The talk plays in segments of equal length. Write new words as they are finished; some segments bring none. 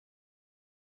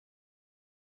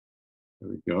There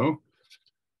we go.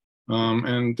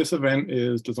 And this event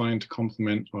is designed to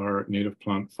complement our native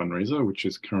plant fundraiser, which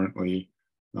is currently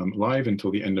live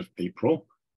until the end of April.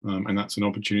 And that's an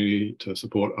opportunity to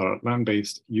support our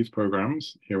land-based youth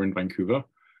programs here in Vancouver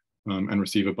and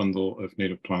receive a bundle of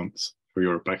native plants for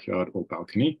your backyard or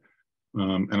balcony.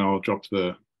 And I'll drop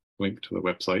the link to the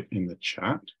website in the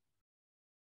chat.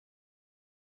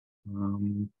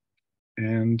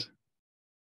 And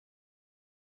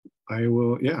I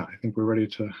will, I think we're ready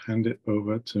to hand it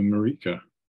over to Marika.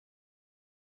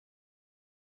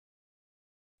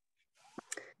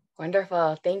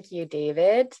 Wonderful. Thank you,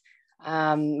 David.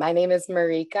 My name is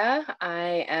Marika.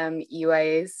 I am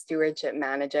EYA's Stewardship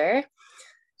Manager.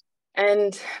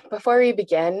 And before we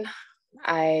begin,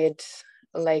 I'd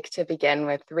like to begin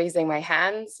with raising my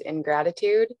hands in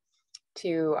gratitude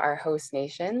to our host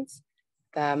nations,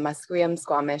 the Musqueam,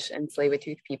 Squamish, and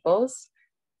Tsleil-Waututh peoples.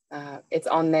 It's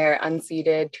on their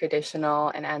unceded, traditional,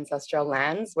 and ancestral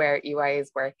lands where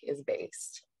EYA's work is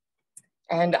based.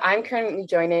 And I'm currently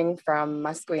joining from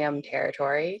Musqueam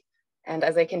territory. And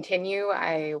as I continue,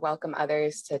 I welcome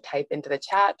others to type into the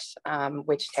chat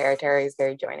which territories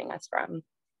they're joining us from.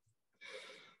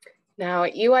 Now,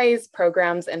 EYA's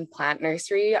programs in plant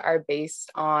nursery are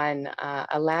based on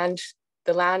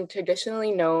the land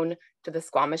traditionally known to the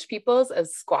Squamish peoples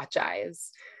as Squatch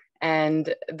Eyes.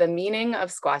 And the meaning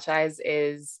of Squatch Eyes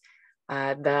is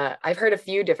I've heard a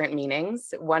few different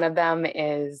meanings. One of them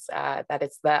is that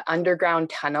it's the underground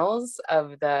tunnels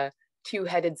of the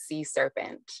two-headed sea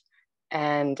serpent.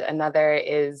 And another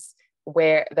is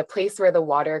the place where the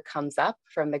water comes up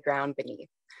from the ground beneath.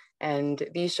 And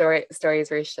these short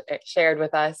stories were shared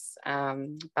with us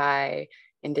by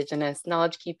Indigenous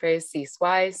knowledge keepers, Cease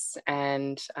Weiss,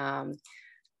 and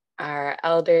our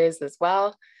elders as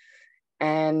well.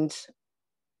 And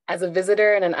as a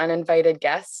visitor and an uninvited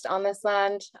guest on this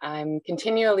land, I'm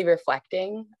continually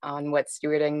reflecting on what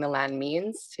stewarding the land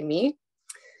means to me.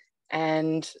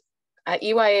 And at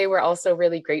EYA, we're also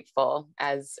really grateful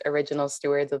as original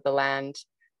stewards of the land,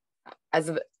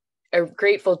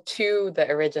 grateful to the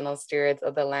original stewards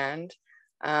of the land.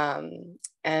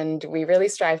 And we really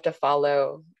strive to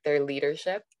follow their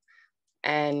leadership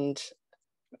and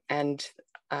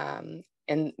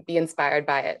be inspired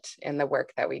by it in the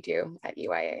work that we do at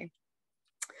EYA.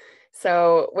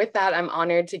 So with that, I'm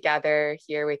honored to gather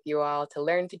here with you all to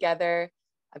learn together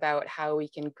about how we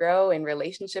can grow in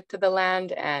relationship to the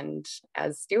land and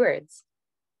as stewards.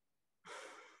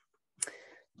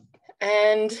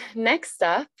 And next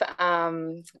up,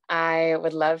 I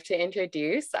would love to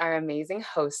introduce our amazing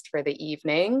host for the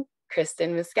evening,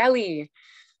 Kristen Miskelly.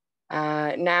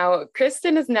 Now,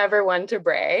 Kristen is never one to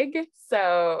brag,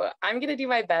 so I'm going to do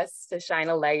my best to shine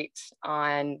a light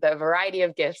on the variety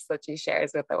of gifts that she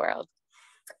shares with the world.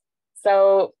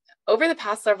 So over the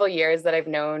past several years that I've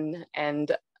known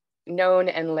and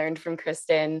learned from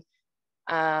Kristen,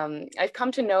 I've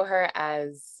come to know her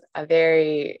as a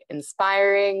very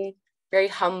inspiring, very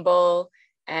humble,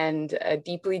 and a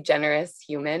deeply generous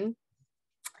human.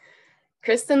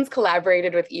 Kristen's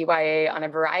collaborated with EYA on a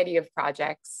variety of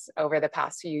projects over the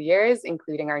past few years,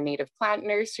 including our native plant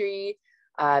nursery,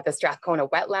 the Strathcona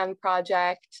Wetland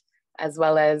Project, as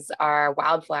well as our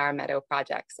wildflower meadow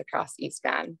projects across East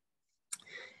Van.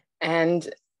 And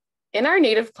in our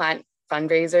native plant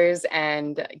fundraisers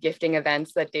and gifting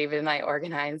events that David and I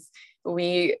organize,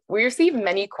 we receive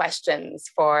many questions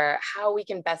for how we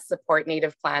can best support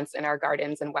native plants in our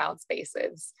gardens and wild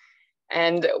spaces.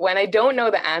 And when I don't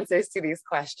know the answers to these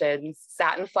questions,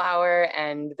 Satinflower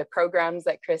and the programs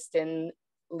that Kristen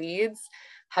leads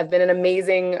have been an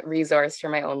amazing resource for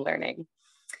my own learning.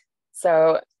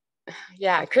 So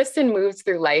yeah, Kristen moves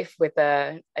through life with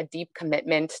a deep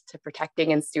commitment to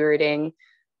protecting and stewarding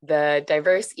the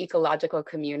diverse ecological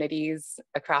communities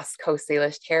across Coast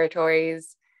Salish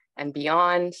territories and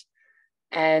beyond.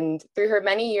 And through her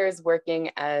many years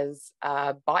working as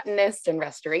a botanist and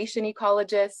restoration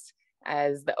ecologist,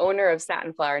 as the owner of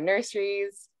Satinflower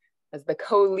Nurseries, as the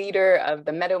co-leader of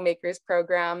the Meadow Makers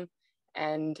program,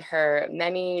 and her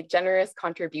many generous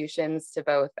contributions to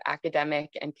both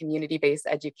academic and community-based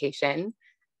education.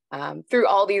 Through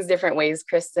all these different ways,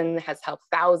 Kristen has helped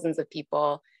thousands of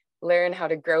people learn how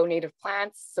to grow native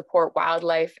plants, support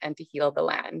wildlife, and to heal the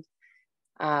land.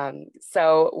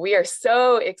 So we are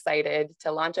so excited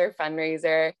to launch our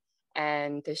fundraiser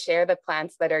and to share the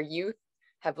plants that our youth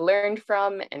have learned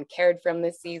from and cared from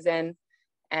this season.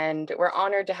 And we're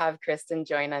honored to have Kristen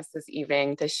join us this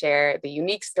evening to share the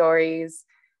unique stories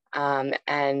and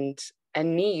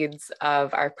needs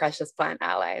of our precious plant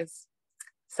allies.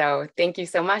 So thank you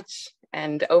so much.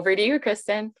 And over to you,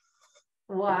 Kristen.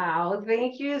 Wow,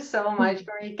 thank you so much,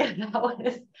 Marika. That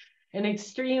was an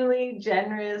extremely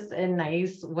generous and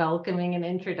nice welcoming and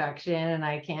introduction. And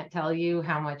I can't tell you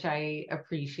how much I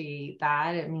appreciate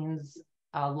that. It means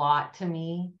a lot to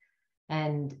me.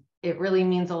 And it really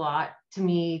means a lot to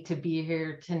me to be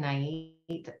here tonight.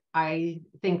 I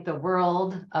think the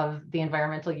world of the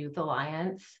Environmental Youth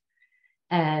Alliance,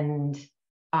 and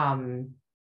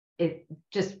it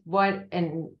just, what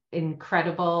an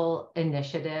incredible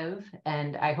initiative.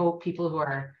 And I hope people who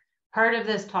are part of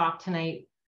this talk tonight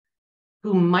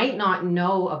who might not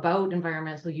know about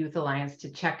Environmental Youth Alliance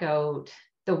to check out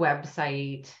the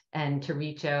website and to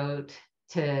reach out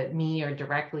to me or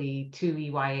directly to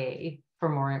EYA for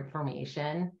more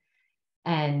information.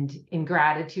 And in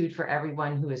gratitude for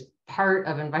everyone who is part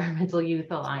of Environmental Youth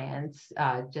Alliance,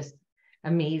 just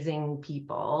amazing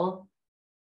people.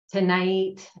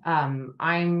 Tonight,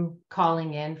 I'm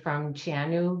calling in from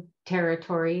Chianu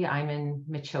territory. I'm in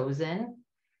Metchosin,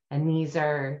 and these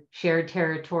are shared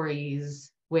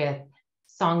territories with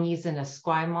Songhees and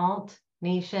Esquimalt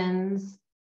nations,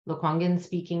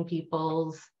 Lekwungen-speaking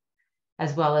peoples,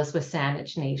 as well as with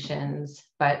Saanich nations,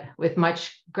 but with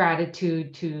much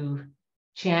gratitude to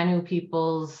Chianu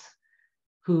peoples,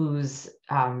 whose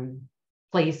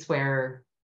place where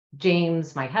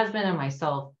James, my husband, and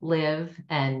myself live,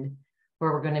 and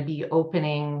where we're going to be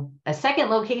opening a second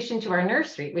location to our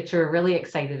nursery, which we're really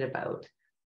excited about.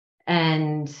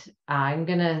 And I'm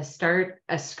going to start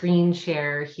a screen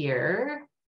share here,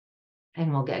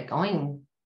 and we'll get going.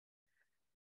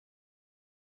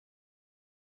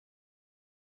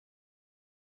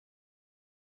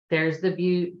 There's the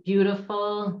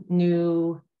beautiful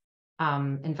new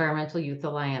Environmental Youth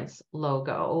Alliance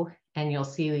logo, and you'll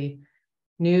see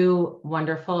new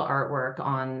wonderful artwork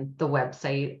on the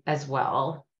website as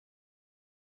well.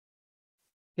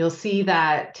 You'll see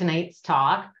that tonight's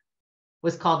talk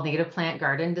was called Native Plant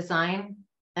Garden Design.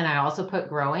 And I also put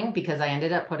growing because I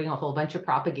ended up putting a whole bunch of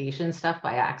propagation stuff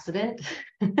by accident.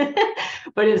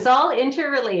 But it's all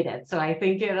interrelated, so I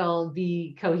think it'll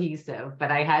be cohesive, but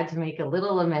I had to make a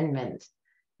little amendment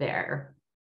there.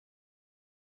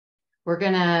 We're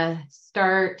gonna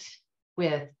start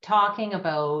with talking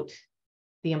about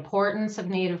the importance of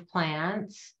native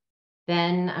plants.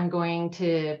 Then I'm going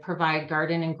to provide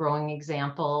garden and growing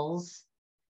examples,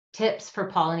 tips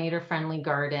for pollinator-friendly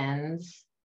gardens,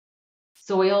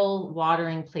 soil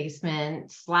watering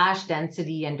placement /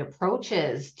 density and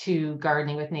approaches to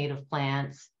gardening with native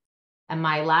plants. And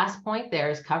my last point there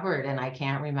is covered, and I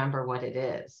can't remember what it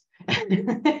is.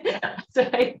 So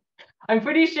I'm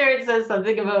pretty sure it says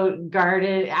something about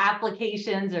garden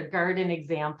applications or garden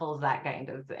examples, that kind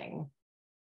of thing.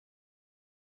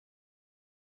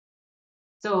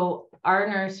 So our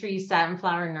nursery,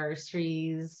 Satinflower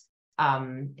Nurseries,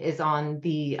 is on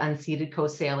the unceded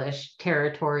Coast Salish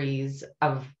territories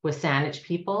of Saanich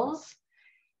peoples.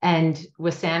 And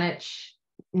Saanich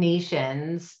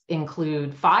nations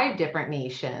include 5 different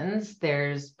nations.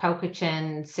 There's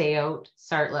Pauquachin, Sayote,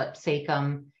 Sartlip,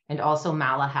 Sakum, and also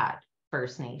Malahat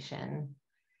First Nation.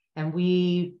 And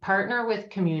we partner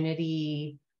with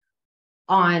community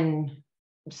on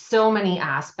so many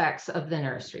aspects of the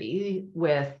nursery,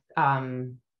 with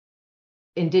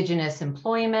Indigenous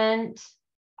employment,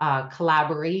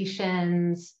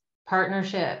 collaborations,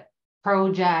 partnership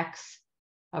projects,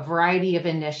 a variety of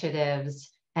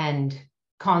initiatives, and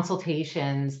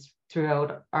consultations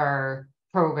throughout our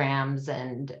programs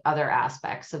and other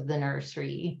aspects of the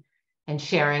nursery, and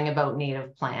sharing about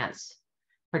native plants,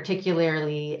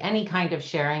 particularly any kind of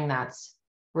sharing that's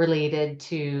related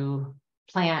to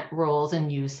plant roles and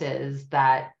uses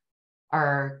that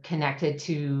are connected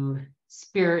to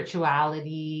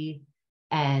spirituality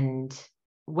and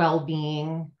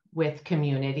well-being with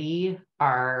community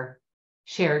are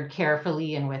shared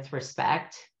carefully and with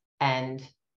respect and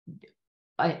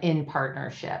in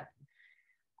partnership.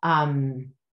 Our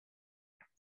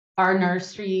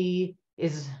nursery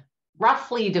is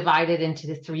roughly divided into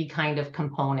the 3 kind of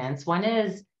components. One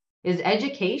is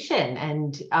education,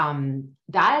 and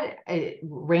that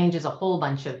ranges a whole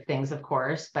bunch of things, of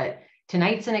course, but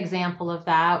tonight's an example of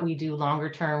that. We do longer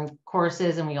term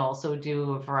courses, and we also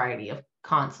do a variety of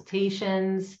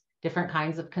consultations, different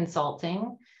kinds of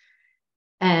consulting.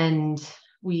 And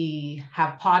we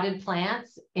have potted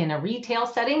plants in a retail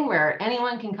setting where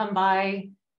anyone can come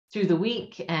by through the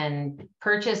week and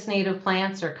purchase native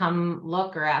plants or come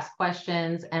look or ask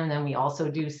questions. And then we also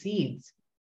do seeds.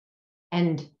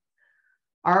 And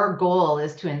our goal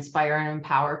is to inspire and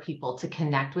empower people to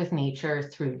connect with nature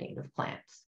through native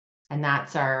plants. And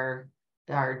that's our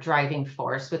driving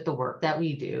force with the work that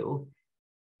we do.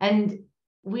 And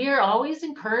we are always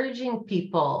encouraging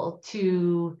people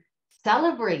to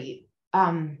celebrate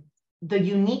the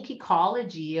unique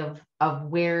ecology of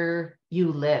where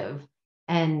you live,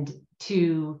 and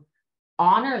to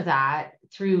honor that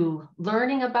through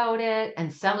learning about it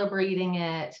and celebrating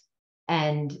it.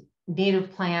 And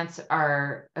native plants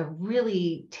are a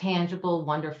really tangible,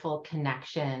 wonderful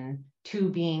connection to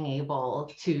being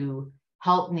able to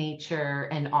help nature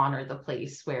and honor the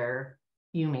place where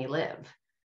you may live.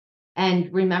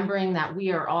 And remembering that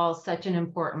we are all such an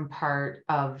important part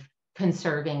of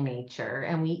conserving nature,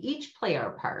 and we each play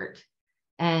our part.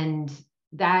 And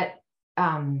that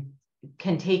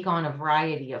can take on a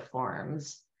variety of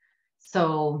forms.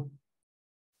 So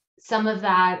some of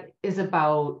that is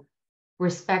about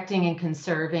respecting and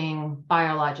conserving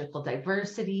biological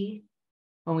diversity.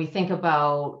 When we think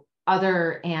about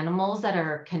other animals that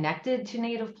are connected to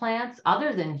native plants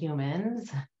other than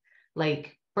humans,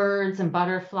 like birds and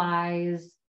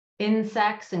butterflies,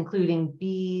 insects, including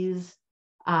bees,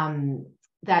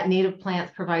 that native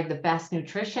plants provide the best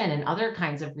nutrition and other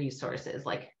kinds of resources,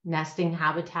 like nesting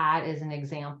habitat is an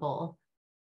example.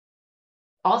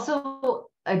 Also,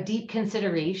 a deep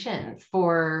consideration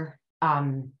for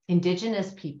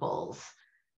Indigenous peoples,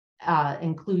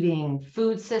 including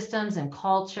food systems and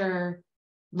culture,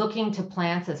 looking to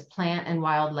plants as plant and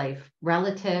wildlife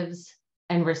relatives,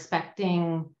 and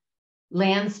respecting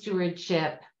land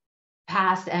stewardship,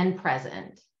 past and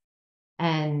present.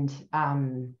 And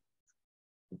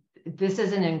this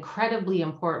is an incredibly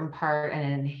important part and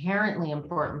an inherently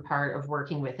important part of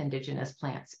working with Indigenous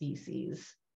plant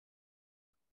species.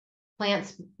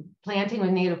 Planting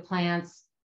with native plants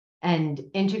and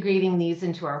integrating these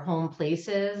into our home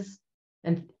places,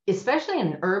 and especially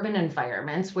in urban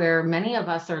environments where many of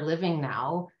us are living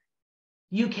now,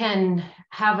 you can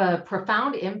have a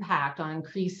profound impact on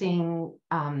increasing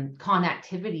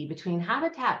connectivity between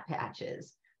habitat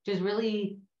patches, which is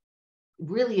really,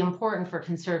 really important for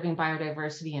conserving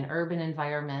biodiversity in urban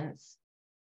environments.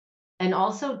 And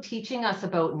also teaching us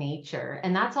about nature.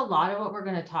 And that's a lot of what we're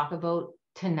going to talk about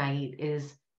tonight,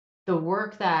 is the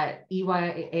work that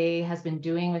EYA has been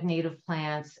doing with native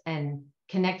plants and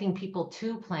connecting people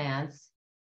to plants.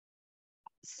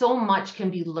 So much can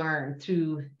be learned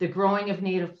through the growing of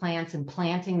native plants and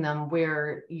planting them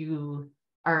where you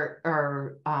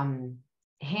are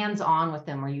hands-on with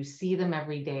them, where you see them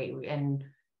every day. And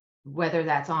whether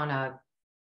that's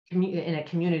in a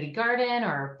community garden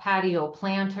or a patio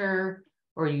planter,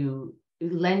 or you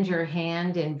lend your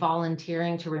hand in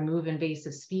volunteering to remove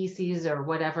invasive species or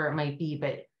whatever it might be,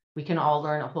 but we can all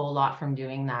learn a whole lot from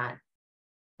doing that.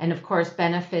 And of course,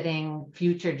 benefiting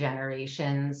future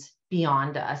generations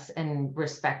beyond us and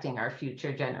respecting our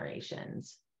future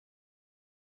generations.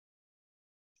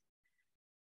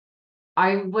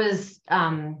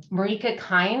 Marika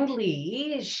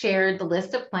kindly shared the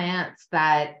list of plants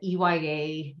that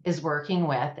EYA is working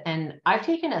with, and I've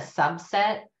taken a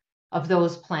subset of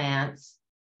those plants,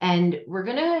 and we're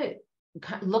going to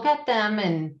look at them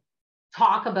and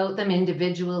talk about them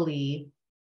individually.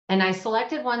 And I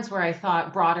selected ones where I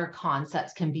thought broader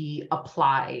concepts can be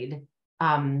applied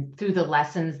through the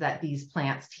lessons that these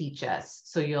plants teach us.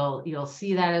 So you'll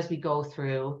see that as we go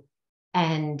through.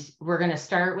 And we're going to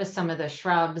start with some of the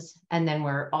shrubs, and then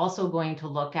we're also going to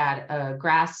look at a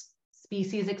grass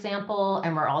species example,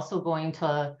 and we're also going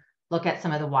to look at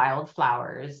some of the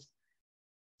wildflowers.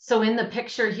 So in the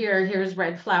picture here, here's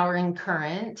red flowering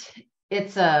currant.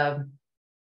 It's an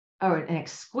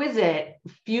exquisite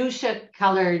fuchsia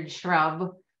colored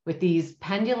shrub with these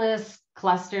pendulous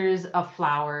clusters of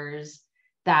flowers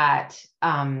that,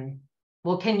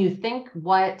 well, can you think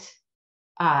what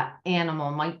animal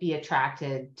might be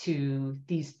attracted to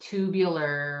these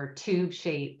tubular,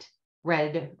 tube-shaped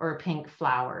red or pink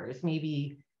flowers?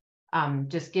 Maybe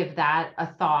just give that a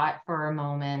thought for a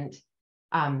moment.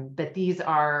 But these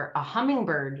are a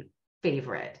hummingbird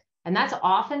favorite. And that's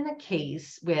often the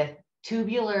case with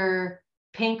tubular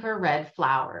pink or red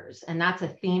flowers. And that's a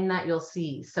theme that you'll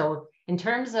see. So in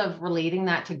terms of relating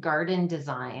that to garden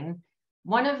design,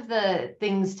 one of the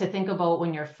things to think about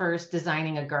when you're first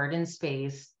designing a garden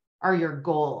space are your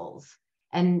goals.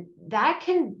 And that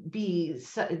can be,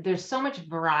 there's so much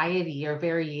variety or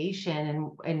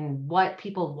variation in what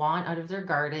people want out of their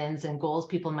gardens and goals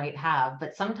people might have.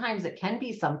 But sometimes it can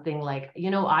be something like,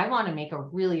 I want to make a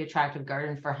really attractive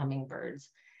garden for hummingbirds.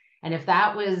 And if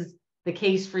that was the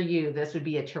case for you, this would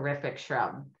be a terrific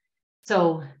shrub.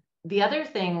 So the other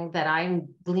thing that I'm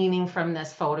gleaning from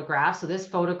this photograph, so this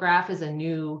photograph is a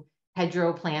new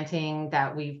hedgerow planting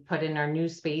that we've put in our new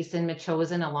space in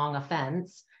Metchosin along a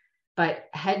fence. But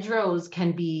hedgerows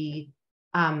can be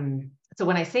So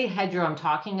when I say hedgerow, I'm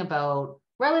talking about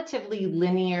relatively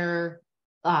linear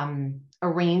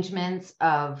arrangements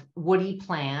of woody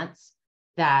plants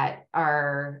that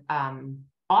are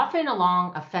often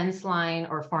along a fence line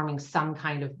or forming some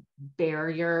kind of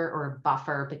barrier or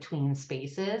buffer between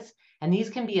spaces. And these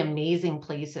can be amazing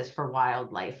places for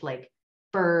wildlife, like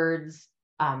birds,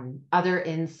 other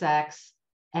insects.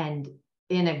 And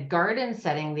in a garden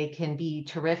setting, they can be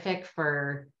terrific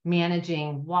for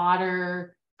managing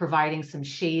water, providing some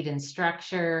shade and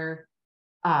structure,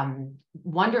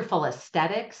 wonderful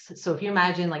aesthetics. So if you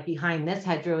imagine, like, behind this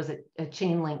hedgerow is a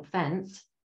chain link fence,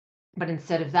 but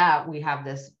instead of that, we have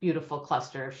this beautiful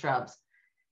cluster of shrubs.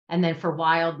 And then for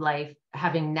wildlife,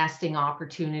 having nesting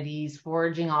opportunities,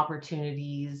 foraging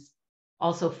opportunities,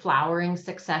 also flowering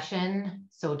succession.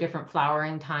 So different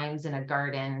flowering times in a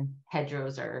garden,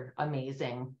 hedgerows are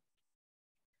amazing.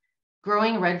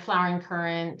 Growing red flowering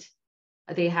currant,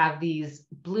 they have these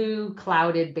blue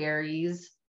clouded berries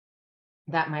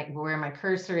that where my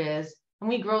cursor is, and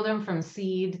we grow them from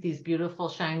seed, these beautiful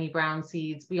shiny brown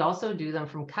seeds. We also do them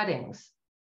from cuttings.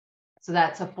 So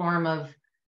that's a form of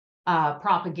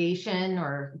propagation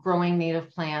or growing native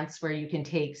plants where you can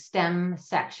take stem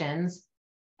sections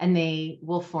and they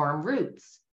will form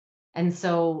roots. And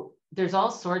so there's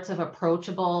all sorts of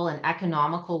approachable and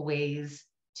economical ways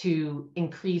to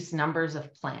increase numbers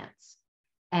of plants.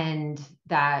 And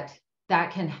that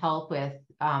can help with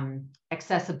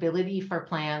accessibility for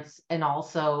plants. And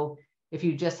also, if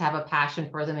you just have a passion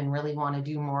for them and really want to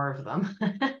do more of them,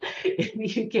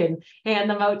 you can hand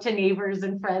them out to neighbors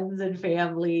and friends and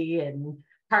family and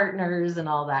partners and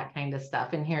all that kind of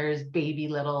stuff. And here's baby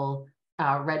little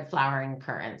red flowering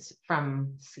currants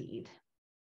from seed.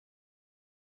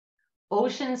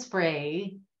 Ocean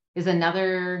spray is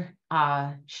another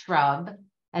shrub.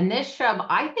 And this shrub,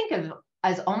 I think of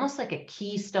as almost like a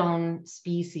keystone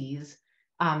species.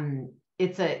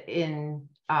 It's in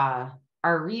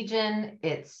our region,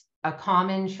 it's a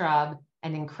common shrub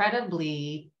and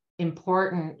incredibly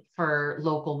important for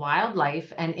local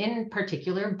wildlife and in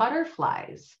particular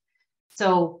butterflies.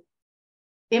 So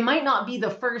it might not be the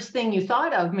first thing you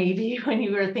thought of maybe when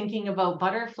you were thinking about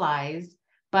butterflies,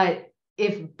 but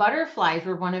if butterflies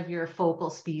were one of your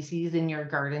focal species in your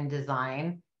garden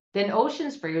design, then ocean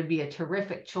spray would be a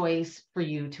terrific choice for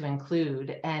you to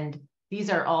include. And these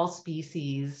are all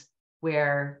species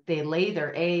where they lay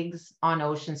their eggs on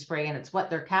ocean spray and it's what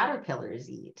their caterpillars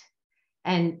eat.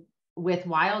 And with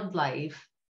wildlife,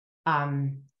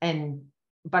 and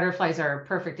butterflies are a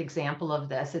perfect example of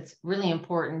this, it's really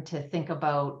important to think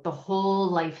about the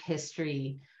whole life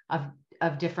history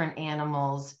of different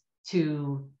animals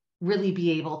to really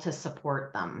be able to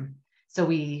support them. So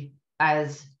we,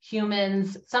 as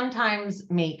humans, sometimes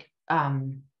make,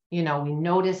 we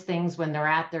notice things when they're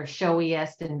at their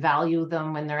showiest and value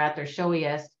them when they're at their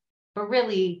showiest, but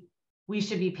really we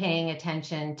should be paying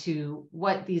attention to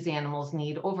what these animals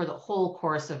need over the whole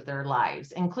course of their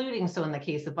lives, including, so in the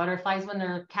case of butterflies, when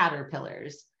they're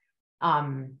caterpillars,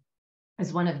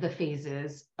 is one of the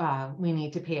phases we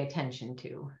need to pay attention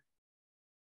to.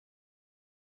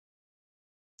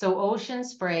 So ocean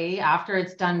spray, after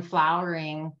it's done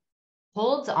flowering,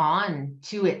 holds on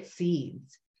to its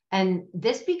seeds. And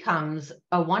this becomes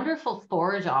a wonderful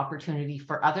forage opportunity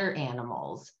for other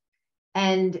animals.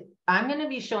 And I'm going to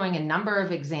be showing a number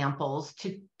of examples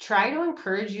to try to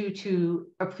encourage you to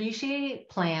appreciate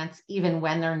plants even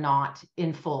when they're not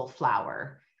in full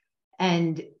flower.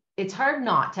 And it's hard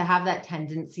not to have that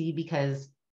tendency because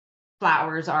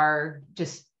flowers are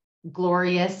just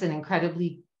glorious and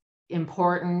incredibly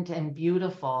important and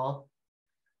beautiful.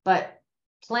 But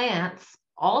plants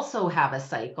also have a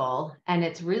cycle, and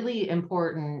it's really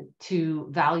important to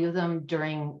value them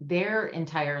during their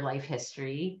entire life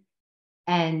history.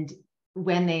 And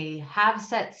when they have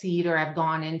set seed or have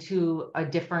gone into a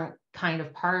different kind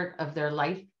of part of their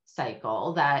life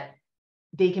cycle, that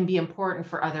they can be important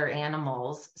for other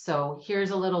animals. So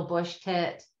here's a little bush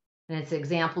tit, and it's an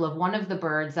example of one of the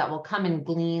birds that will come and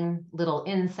glean little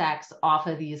insects off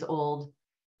of these old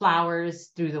flowers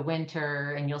through the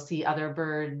winter, and you'll see other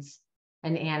birds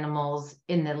and animals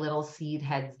in the little seed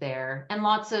heads there, and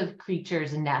lots of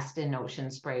creatures nest in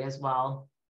ocean spray as well.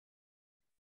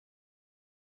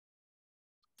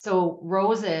 So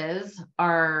roses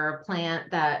are a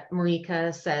plant that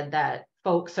Marika said that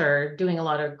folks are doing a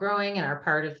lot of growing and are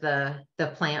part of the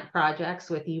plant projects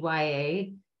with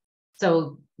EYA.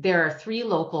 So there are 3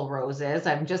 local roses.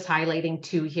 I'm just highlighting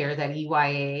 2 here that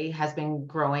EYA has been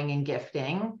growing and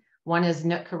gifting. One is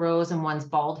Nootka Rose and one's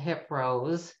Bald Hip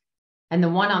Rose. And the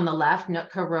one on the left,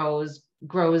 Nootka Rose,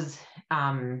 grows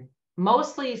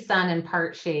mostly sun and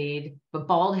part shade, but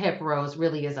bald hip rose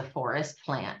really is a forest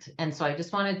plant. And so I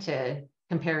just wanted to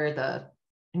compare the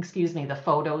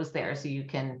photos there so you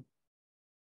can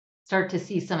start to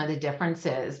see some of the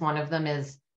differences. One of them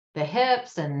is the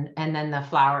hips, and then the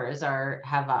flowers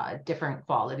have different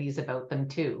qualities about them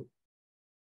too.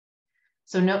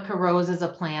 So Nootka rose is a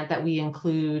plant that we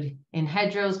include in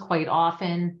hedgerows quite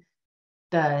often.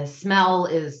 The smell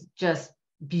is just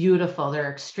beautiful.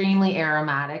 They're extremely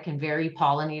aromatic and very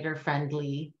pollinator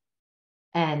friendly.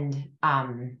 And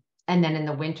then in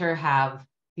the winter have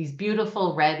these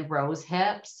beautiful red rose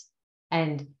hips,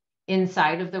 and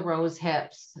inside of the rose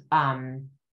hips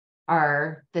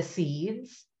are the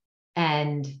seeds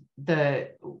and the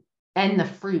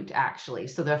fruit, actually.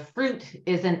 So the fruit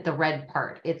isn't the red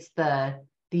part, it's the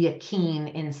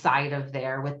achene inside of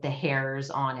there with the hairs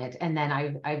on it. And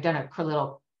then I've done a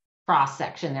little cross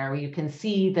section there where you can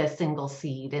see the single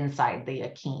seed inside the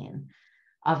achene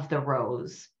of the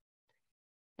rose.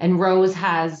 And rose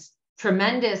has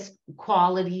tremendous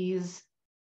qualities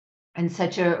and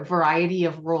such a variety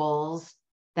of roles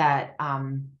that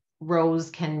rose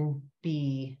can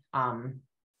be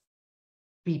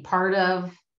part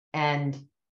of. And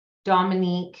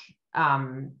Dominique,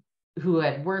 who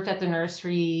had worked at the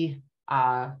nursery,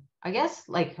 I guess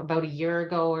like about a year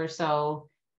ago or so,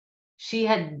 she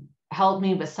had helped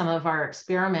me with some of our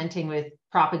experimenting with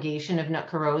propagation of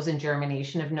Nootka rose and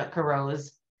germination of Nootka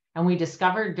rose. And we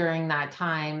discovered during that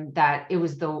time that it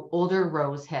was the older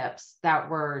rose hips that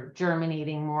were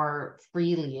germinating more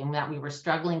freely, and that we were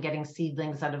struggling getting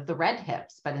seedlings out of the red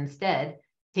hips, but instead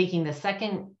taking the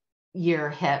second year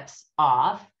hips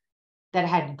off that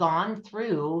had gone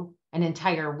through an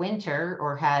entire winter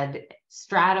or had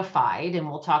stratified, and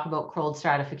we'll talk about crowd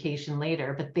stratification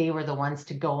later, but they were the ones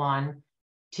to go on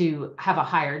to have a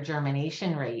higher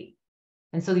germination rate.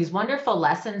 And so these wonderful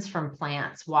lessons from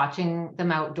plants, watching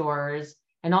them outdoors,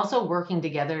 and also working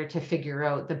together to figure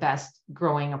out the best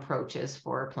growing approaches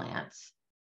for plants.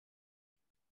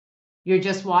 You're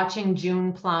just watching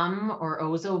June plum or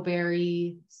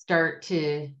ozoberry start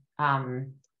to,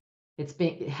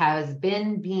 it has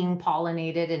been being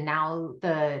pollinated, and now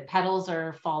the petals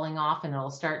are falling off and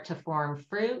it'll start to form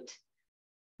fruit.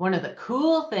 One of the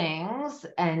cool things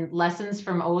and lessons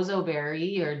from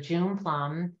ozoberry or June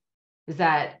plum is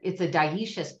that it's a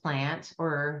dioecious plant,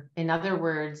 or in other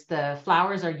words, the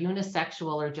flowers are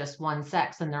unisexual or just one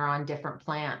sex, and they're on different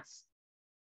plants.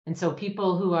 And so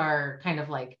people who are kind of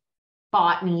like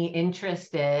botany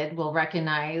interested will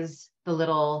recognize the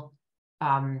little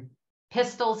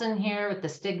pistils in here with the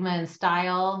stigma and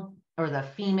style, or the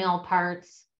female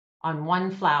parts on one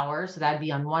flower. So that'd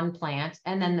be on one plant.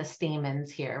 And then the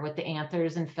stamens here with the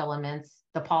anthers and filaments,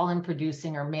 the pollen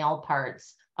producing or male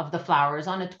parts of the flowers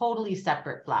on a totally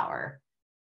separate flower.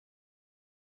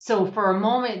 So for a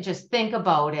moment, just think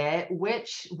about it.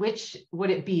 Which would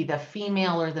it be, the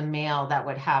female or the male that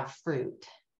would have fruit?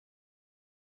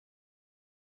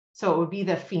 So it would be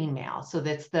the female. So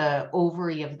that's the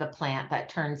ovary of the plant that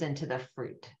turns into the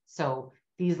fruit. So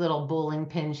these little bowling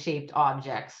pin shaped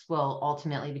objects will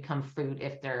ultimately become fruit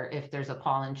if there's a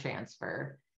pollen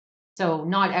transfer. So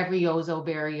not every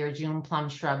ozoberry or June plum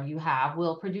shrub you have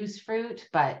will produce fruit,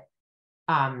 but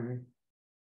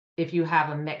if you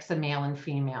have a mix of male and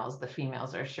females, the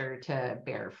females are sure to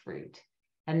bear fruit.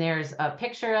 And there's a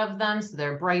picture of them. So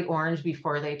they're bright orange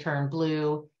before they turn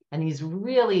blue, and these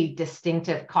really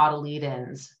distinctive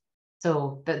cotyledons.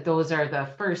 So those are the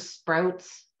first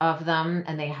sprouts of them,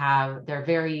 and they're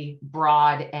very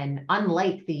broad, and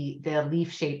unlike the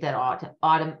leaf shape that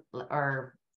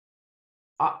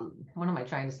what am I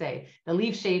trying to say? The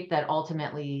leaf shape that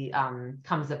ultimately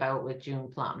comes about with June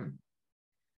plum.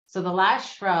 So the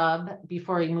last shrub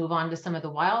before we move on to some of the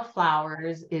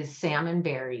wildflowers is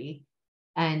salmonberry,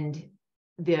 and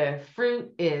the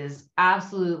fruit is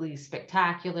absolutely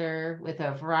spectacular with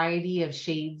a variety of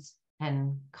shades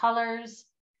and colors,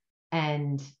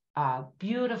 and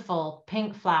beautiful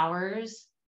pink flowers.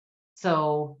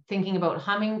 So thinking about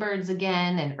hummingbirds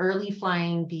again, and early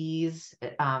flying bees,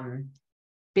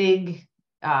 big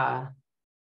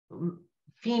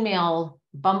female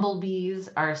bumblebees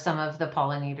are some of the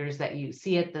pollinators that you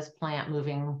see at this plant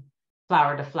moving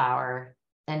flower to flower.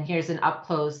 And here's an up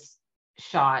close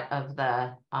shot of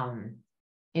the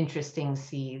interesting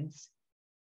seeds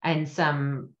and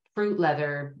some fruit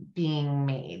leather being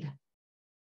made.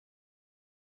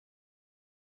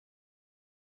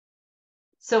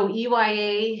 So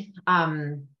EYA,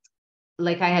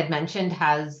 like I had mentioned,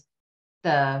 has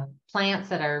the plants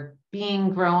that are being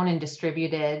grown and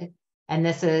distributed. And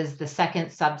this is the second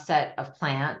subset of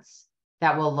plants.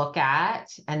 that we'll look at.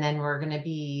 And then we're going to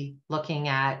be looking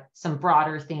at some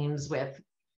broader themes with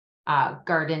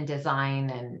garden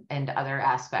design and other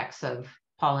aspects of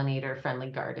pollinator-friendly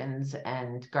gardens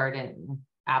and garden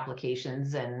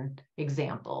applications and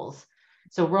examples.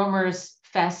 So Romer's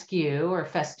fescue, or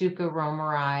Festuca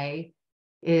romeri,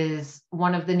 is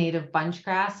one of the native bunch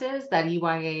grasses that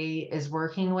EYA is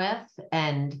working with,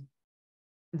 and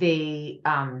they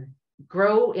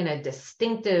grow in a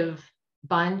distinctive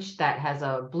bunch that has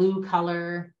a blue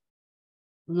color.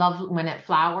 Love when it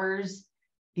flowers,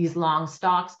 these long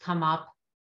stalks come up,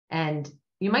 and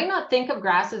you might not think of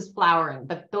grasses flowering,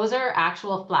 but those are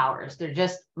actual flowers. They're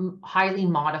just highly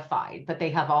modified, but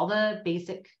they have all the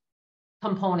basic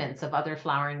components of other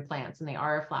flowering plants, and they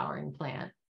are a flowering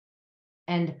plant.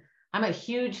 And I'm a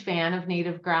huge fan of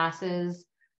native grasses.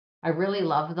 I really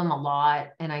love them a lot,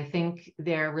 and I think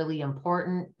they're really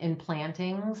important in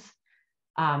plantings.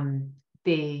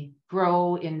 They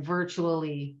grow in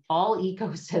virtually all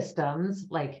ecosystems,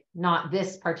 like not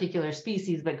this particular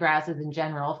species, but grasses in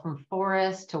general, from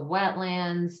forests to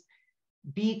wetlands,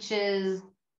 beaches,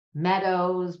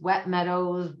 meadows, wet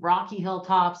meadows, rocky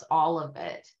hilltops, all of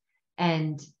it.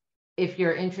 And if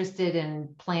you're interested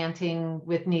in planting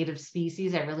with native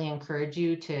species, I really encourage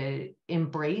you to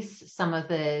embrace some of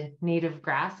the native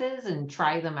grasses and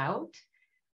try them out.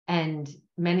 And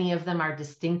many of them are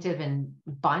distinctive and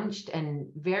bunched and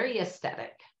very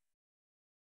aesthetic.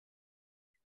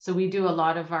 So we do a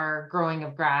lot of our growing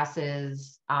of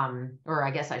grasses, or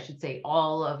I guess I should say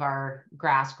all of our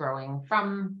grass growing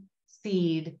from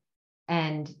seed.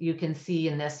 And you can see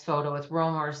in this photo, it's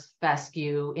Romer's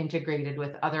fescue integrated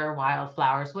with other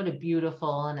wildflowers. What a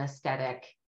beautiful and aesthetic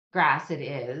grass it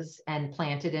is, and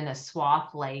planted in a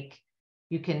swath like.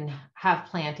 You can have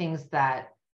plantings that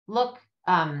look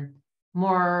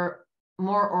more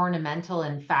ornamental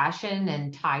in fashion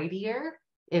and tidier,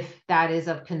 if that is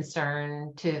of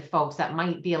concern to folks that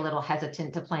might be a little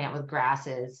hesitant to plant with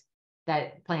grasses,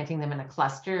 that planting them in a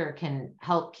cluster can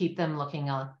help keep them looking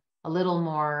a little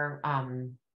more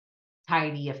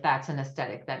tidy, if that's an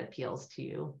aesthetic that appeals to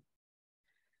you.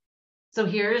 So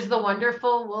here's the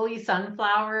wonderful woolly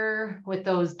sunflower with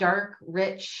those dark,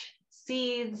 rich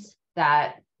seeds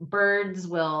that birds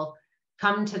will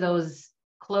come to those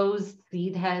closed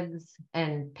seed heads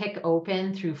and pick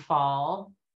open through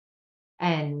fall.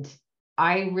 And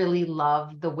I really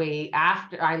love the way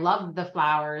I love the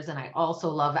flowers, and I also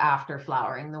love after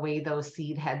flowering, the way those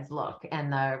seed heads look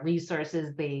and the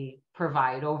resources they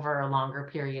provide over a longer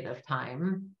period of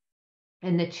time.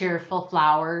 And the cheerful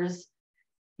flowers,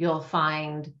 you'll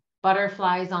find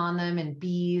butterflies on them and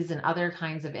bees and other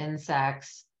kinds of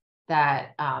insects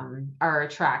that are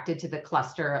attracted to the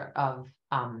cluster of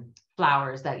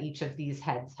flowers that each of these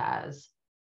heads has.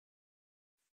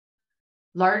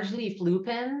 Large leaf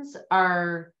lupins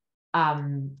are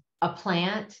a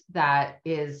plant that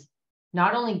is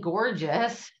not only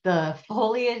gorgeous, the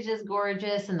foliage is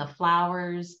gorgeous and the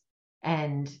flowers,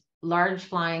 and large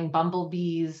flying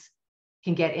bumblebees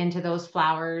can get into those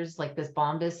flowers, like this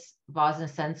Bombus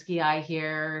vosnesensky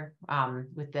here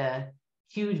with the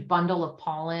huge bundle of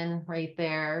pollen right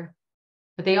there.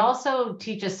 But they also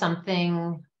teach us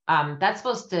something that's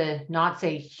supposed to not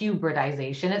say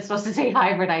hybridization, it's supposed to say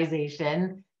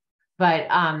hybridization. But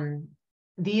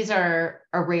these are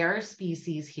a rare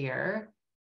species here,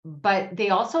 but they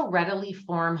also readily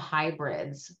form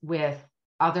hybrids with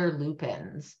other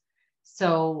lupins.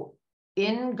 So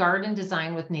in garden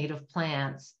design with native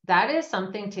plants, that is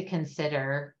something to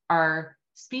consider. Are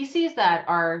species that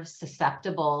are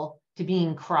susceptible to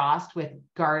being crossed with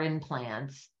garden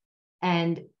plants,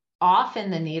 and often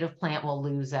the native plant will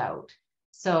lose out.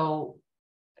 So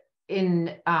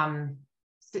in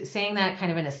saying that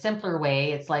kind of in a simpler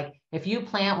way, it's like if you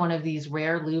plant one of these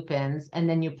rare lupins and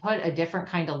then you put a different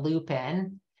kind of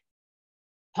lupin,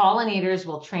 pollinators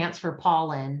will transfer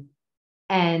pollen,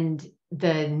 and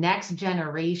the next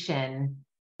generation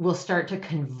will start to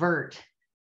convert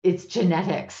its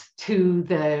genetics to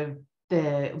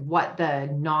what the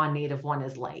non-native one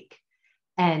is like.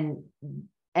 And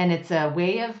it's a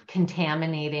way of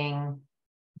contaminating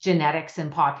genetics in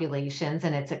populations,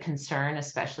 and it's a concern,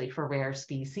 especially for rare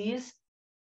species.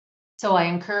 So I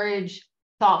encourage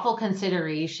thoughtful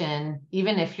consideration,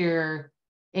 even if you're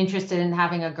interested in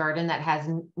having a garden that has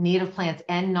native plants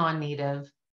and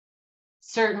non-native.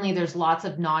 Certainly there's lots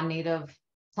of non-native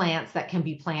plants that can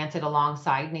be planted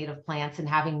alongside native plants, and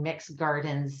having mixed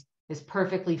gardens is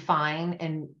perfectly fine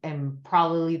and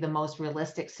probably the most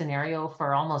realistic scenario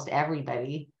for almost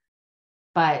everybody.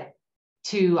 But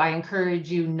I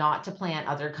encourage you not to plant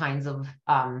other kinds of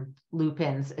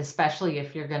lupins, especially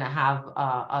if you're going to have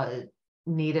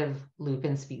native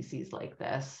lupin species like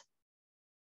this.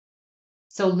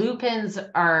 So lupins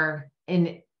are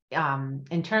in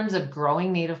terms of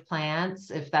growing native plants,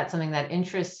 if that's something that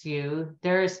interests you,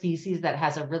 there are species that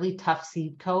has a really tough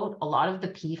seed coat. A lot of the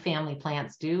pea family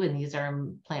plants do, and these are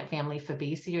plant family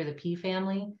Fabaceae or the pea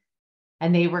family,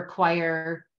 and they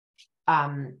require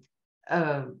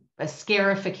a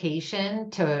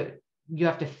scarification to, you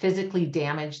have to physically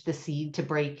damage the seed to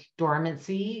break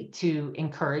dormancy to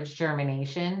encourage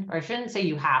germination. Or I shouldn't say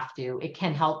you have to, it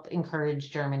can help encourage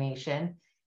germination.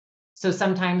 So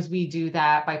sometimes we do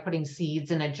that by putting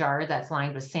seeds in a jar that's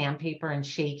lined with sandpaper and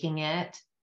shaking it.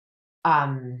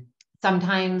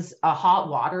 Sometimes a hot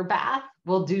water bath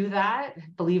will do that,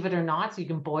 believe it or not. So you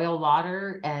can boil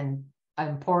water and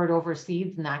pour it over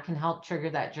seeds, and that can help trigger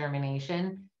that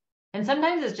germination. And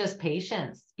sometimes it's just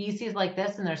patience. Species like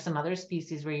this, and there's some other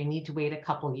species where you need to wait a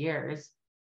couple years.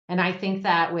 And I think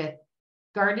that with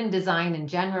garden design in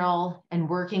general and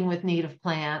working with native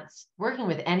plants, working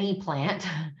with any plant,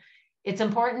 it's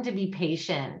important to be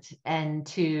patient and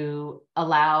to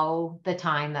allow the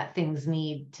time that things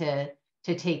need to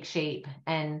take shape.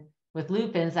 And with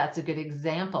lupins, that's a good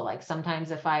example. Like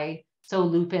sometimes so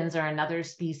lupins are another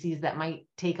species that might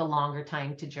take a longer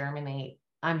time to germinate.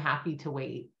 I'm happy to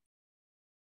wait.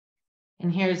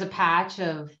 And here's a patch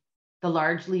of the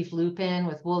large leaf lupin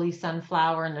with woolly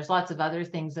sunflower. And there's lots of other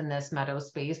things in this meadow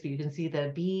space, but you can see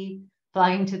the bee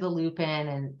flying to the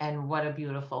lupin, and what a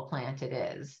beautiful plant it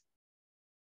is.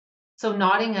 So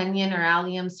nodding onion or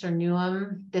Allium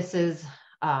cernuum, this is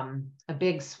a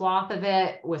big swath of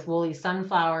it with woolly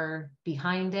sunflower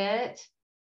behind it.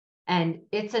 And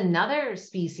it's another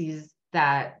species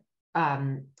that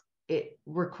it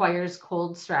requires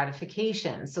cold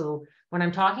stratification. So when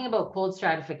I'm talking about cold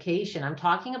stratification, I'm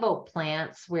talking about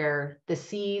plants where the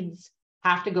seeds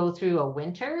have to go through a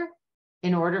winter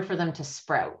in order for them to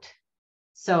sprout.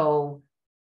 So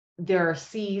there are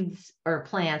seeds or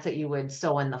plants that you would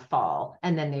sow in the fall,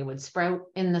 and then they would sprout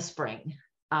in the spring.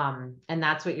 And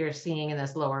that's what you're seeing in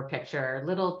this lower picture,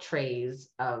 little trays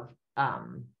of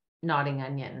nodding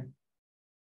onion.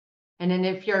 And then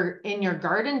if you're in your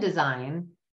garden design,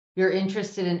 you're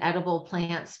interested in edible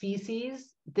plant species,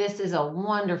 this is a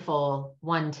wonderful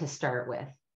one to start with.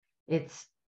 It's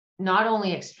not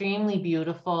only extremely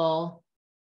beautiful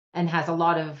and has a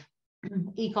lot of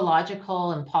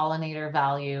ecological and pollinator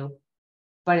value,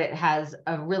 but it has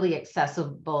a really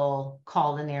accessible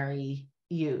culinary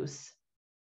use.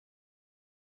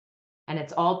 And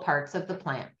it's all parts of the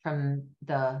plant, from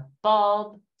the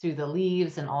bulb through the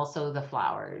leaves and also the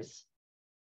flowers.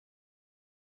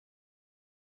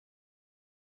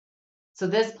 So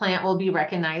this plant will be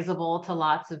recognizable to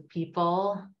lots of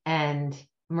people, and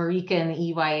Marika and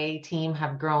the EYA team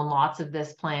have grown lots of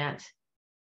this plant.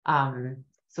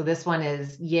 So this one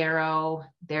is yarrow.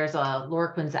 There's a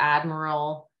Lorquin's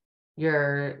Admiral.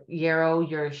 Your yarrow,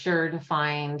 you're sure to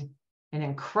find an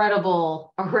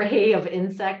incredible array of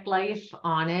insect life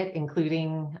on it,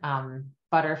 including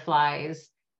butterflies.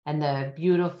 And the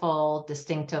beautiful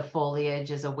distinctive foliage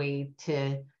is a way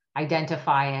to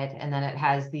identify it. And then it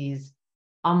has these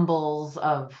umbels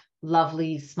of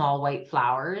lovely small white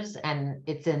flowers, and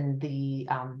it's in the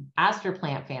aster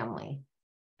plant family.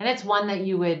 And it's one that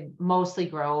you would mostly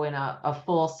grow in a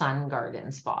full sun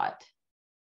garden spot.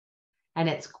 And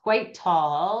it's quite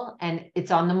tall, and it's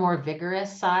on the more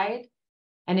vigorous side.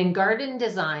 And in garden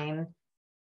design,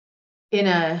 in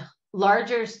a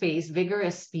larger space,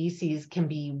 vigorous species can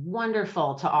be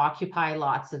wonderful to occupy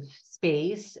lots of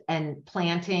space, and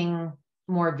planting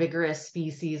more vigorous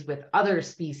species with other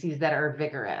species that are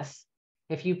vigorous.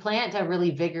 If you plant a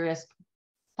really vigorous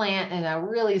plant in a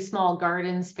really small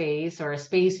garden space or a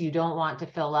space you don't want to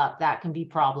fill up, that can be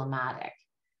problematic.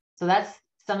 So that's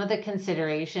some of the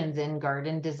considerations in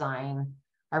garden design,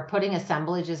 are putting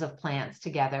assemblages of plants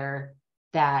together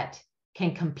that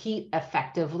can compete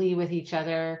effectively with each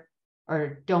other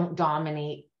or don't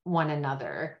dominate one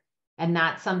another. And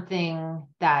that's something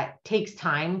that takes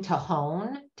time to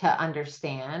hone, to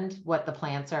understand what the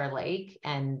plants are like.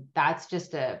 And that's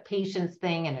just a patience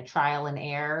thing and a trial and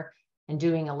error and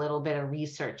doing a little bit of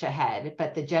research ahead.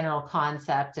 But the general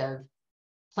concept of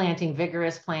planting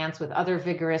vigorous plants with other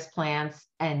vigorous plants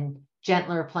and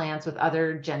gentler plants with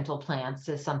other gentle plants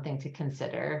is something to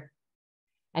consider.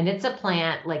 And it's a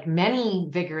plant, like many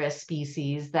vigorous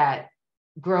species, that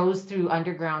grows through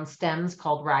underground stems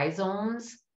called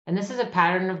rhizomes. And this is a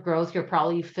pattern of growth you're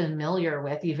probably familiar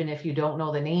with, even if you don't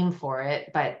know the name for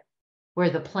it, but where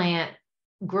the plant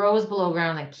grows below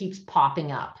ground and keeps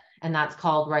popping up. And that's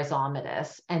called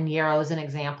rhizomatous. And yarrow is an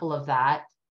example of that.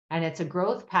 And it's a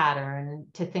growth pattern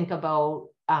to think about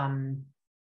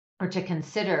or to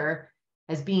consider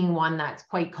as being one that's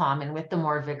quite common with the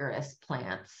more vigorous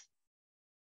plants.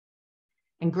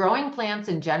 And growing plants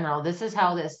in general, this is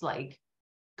how this like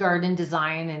garden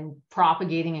design and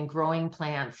propagating and growing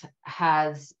plants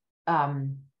has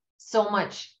so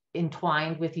much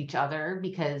entwined with each other,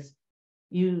 because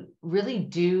you really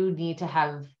do need to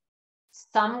have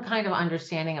some kind of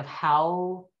understanding of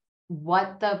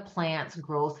what the plant's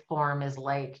growth form is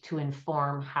like to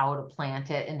inform how to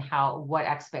plant it and what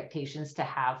expectations to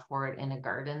have for it in a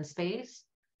garden space.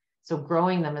 So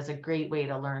growing them is a great way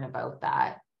to learn about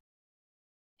that.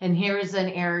 And here's an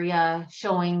area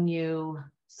showing you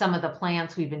some of the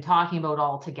plants we've been talking about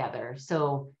all together.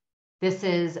 So this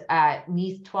is at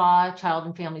Meadow Child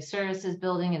and Family Services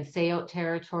building in Sayote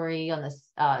territory on the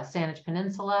Saanich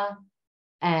Peninsula.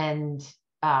 And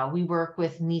we work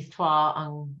with Meadow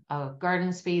on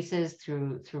garden spaces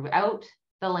throughout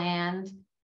the land.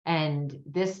 And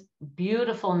this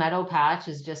beautiful meadow patch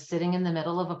is just sitting in the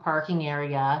middle of a parking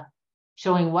area,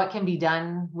 showing what can be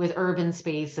done with urban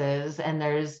spaces. And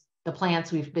there's the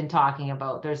plants we've been talking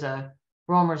about. There's a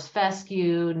Romer's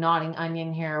fescue, nodding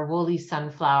onion here, woolly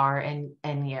sunflower,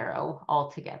 and yarrow all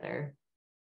together.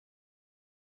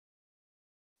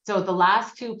 So the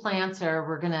last two plants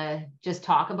we're gonna just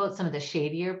talk about some of the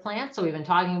shadier plants. So we've been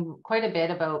talking quite a bit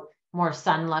about more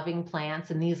sun-loving plants,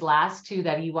 and these last two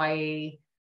that EYA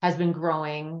has been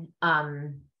growing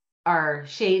are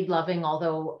shade-loving,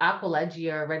 although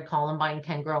Aquilegia or red columbine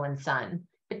can grow in sun.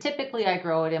 But typically I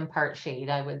grow it in part shade,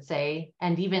 I would say,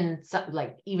 and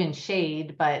even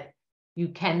shade, but you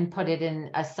can put it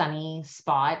in a sunny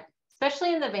spot,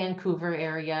 especially in the Vancouver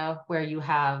area where you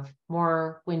have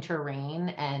more winter rain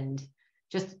and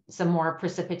just some more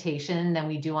precipitation than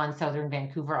we do on southern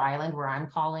Vancouver Island, where I'm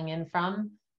calling in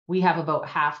from. We have about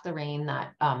half the rain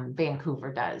that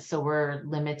Vancouver does. So we're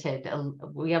limited.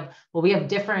 We have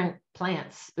different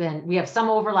plants, and we have some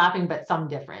overlapping, but some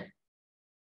different.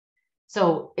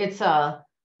 So it's a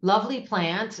lovely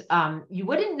plant. You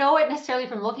wouldn't know it necessarily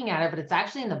from looking at it, but it's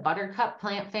actually in the buttercup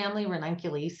plant family,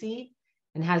 Ranunculaceae,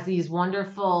 and has these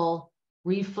wonderful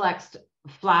reflexed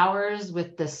flowers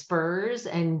with the spurs.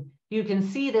 And you can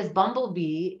see this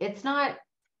bumblebee, it's not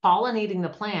pollinating the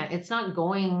plant. It's not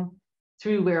going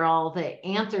through where all the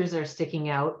anthers are sticking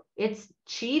out. It's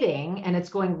cheating, and it's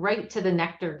going right to the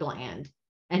nectar gland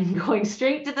and going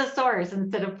straight to the source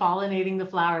instead of pollinating the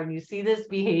flower. And you see this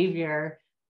behavior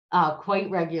quite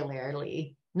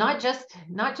regularly, not just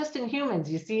in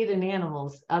humans, you see it in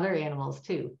animals, other animals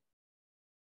too.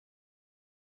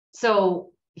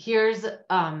 So here's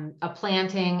a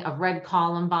planting of red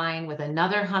columbine with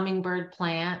another hummingbird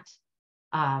plant.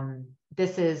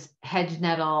 This is hedge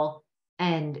nettle,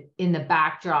 and in the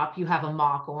backdrop you have a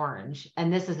mock orange.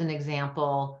 And this is an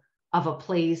example of a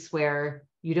place where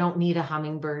you don't need a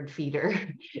hummingbird feeder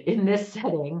in this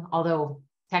setting, although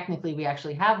technically we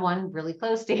actually have one really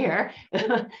close to here,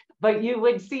 but you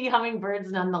would see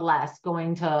hummingbirds nonetheless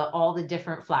going to all the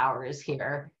different flowers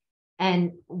here.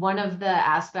 And one of the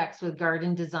aspects with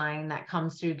garden design that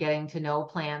comes through getting to know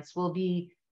plants will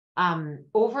be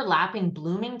overlapping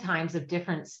blooming times of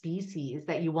different species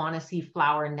that you want to see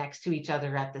flower next to each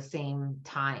other at the same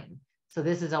time. So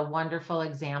this is a wonderful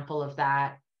example of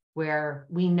that, where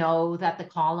we know that the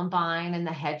columbine and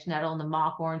the hedge nettle and the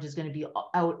mock orange is going to be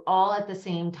out all at the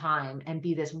same time and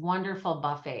be this wonderful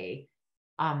buffet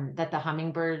that the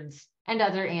hummingbirds and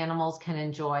other animals can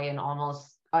enjoy, and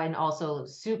also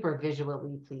super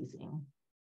visually pleasing.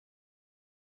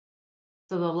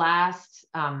 So the last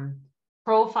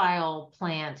profile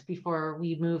plant before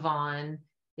we move on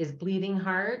is bleeding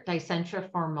heart, Dicentra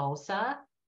formosa.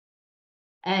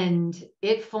 And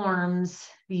it forms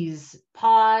these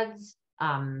pods,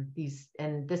 and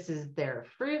this is their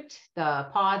fruit, the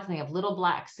pods, and they have little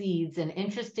black seeds. And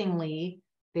interestingly,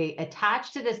 they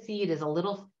attach to the seed is a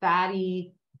little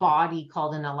fatty body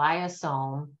called an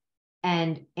elaiosome,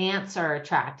 and ants are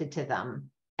attracted to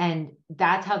them. And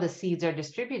that's how the seeds are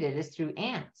distributed, is through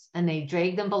ants. And they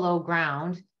drag them below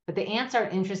ground, but the ants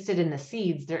aren't interested in the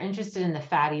seeds. They're interested in the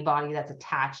fatty body that's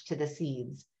attached to the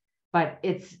seeds. But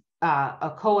it's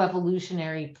a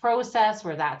co-evolutionary process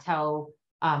where that's how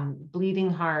bleeding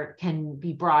heart can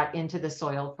be brought into the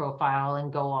soil profile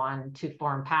and go on to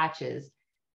form patches.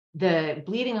 The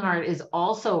bleeding heart is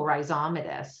also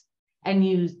rhizomatous. And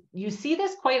you see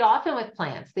this quite often with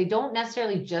plants. They don't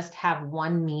necessarily just have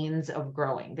one means of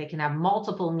growing. They can have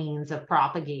multiple means of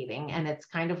propagating. And it's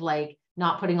kind of like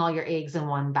not putting all your eggs in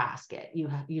one basket.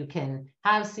 You can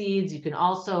have seeds. You can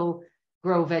also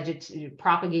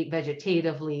propagate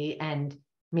vegetatively and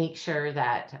make sure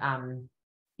that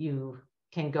you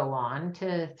can go on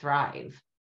to thrive.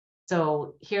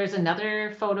 So here's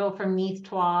another photo from Neath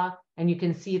Twa, and you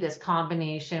can see this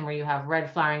combination where you have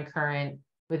red flowering currant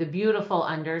with a beautiful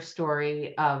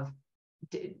understory of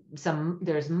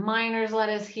there's miner's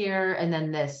lettuce here, and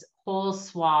then this whole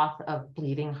swath of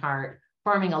bleeding heart,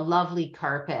 forming a lovely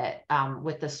carpet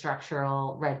with the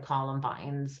structural red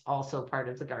columbines, also part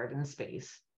of the garden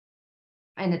space.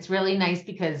 And it's really nice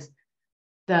because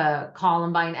the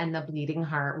columbine and the bleeding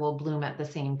heart will bloom at the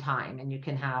same time, and you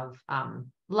can have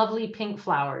lovely pink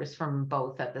flowers from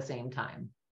both at the same time.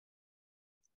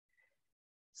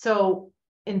 So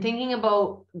in thinking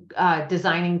about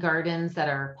designing gardens that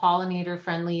are pollinator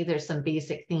friendly, there's some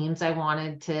basic themes I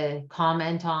wanted to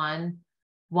comment on.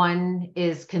 One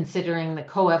is considering the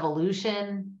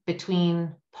coevolution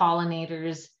between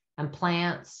pollinators and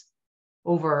plants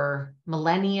over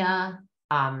millennia,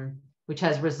 which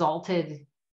has resulted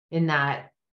in that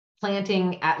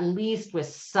planting at least with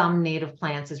some native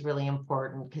plants is really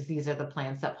important, because these are the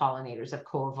plants that pollinators have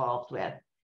co-evolved with.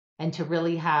 And to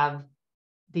really have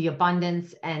the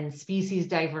abundance and species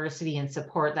diversity and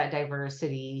support that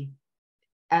diversity,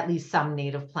 at least some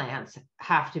native plants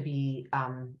have to be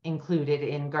included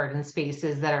in garden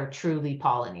spaces that are truly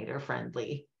pollinator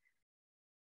friendly.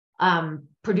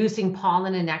 Producing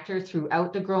pollen and nectar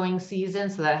throughout the growing season,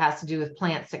 so that has to do with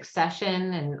plant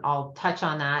succession, and I'll touch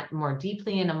on that more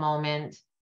deeply in a moment.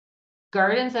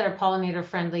 Gardens that are pollinator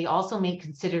friendly also make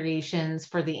considerations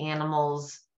for the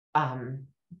animals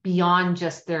beyond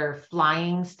just their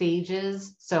flying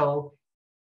stages. So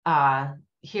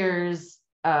here's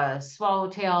a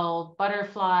swallowtail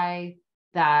butterfly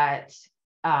that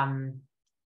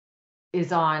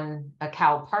is on a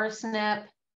cow parsnip,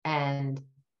 and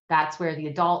that's where the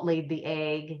adult laid the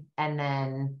egg, and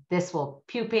then this will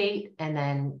pupate and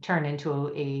then turn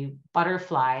into a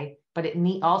butterfly, but it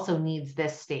also needs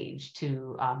this stage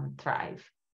to thrive.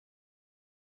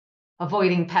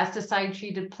 Avoiding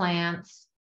pesticide-treated plants.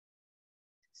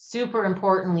 Super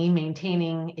importantly,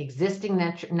 maintaining existing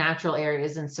natural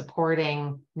areas and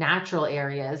supporting natural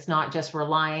areas, not just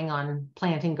relying on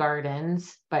planting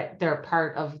gardens, but they're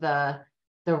part of the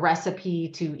recipe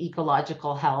to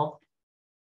ecological health.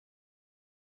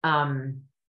 And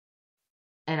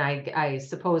I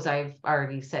suppose I've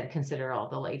already said consider all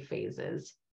the life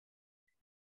phases.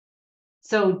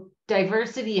 So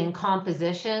diversity in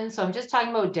composition. So I'm just talking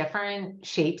about different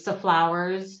shapes of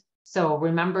flowers. So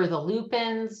remember the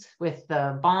lupins with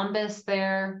the bombus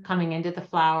there coming into the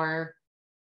flower,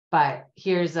 but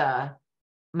here's a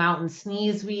mountain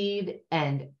sneezeweed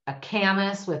and a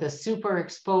camas with a super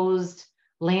exposed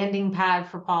landing pad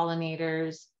for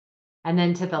pollinators. And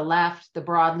then to the left, the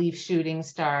broadleaf shooting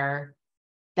star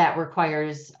that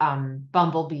requires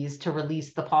bumblebees to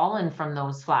release the pollen from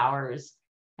those flowers.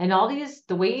 And all these,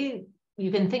 the way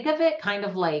you can think of it, kind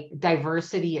of like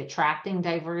diversity, attracting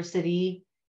diversity.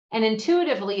 And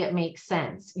intuitively, it makes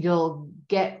sense. You'll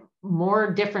get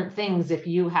more different things if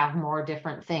you have more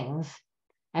different things.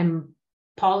 And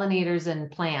pollinators and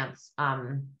plants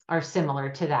are similar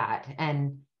to that.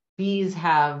 And bees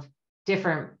have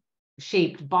different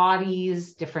shaped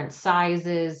bodies, different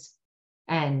sizes,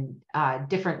 and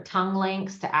different tongue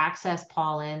lengths to access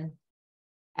pollen.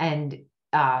 And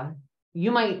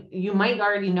you might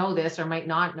already know this or might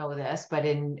not know this, but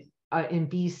in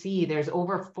BC, there's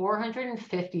over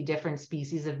 450 different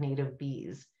species of native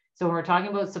bees. So when we're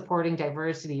talking about supporting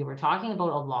diversity, we're talking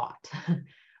about a lot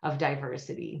of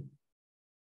diversity.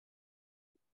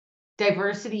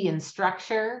 Diversity in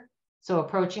structure. So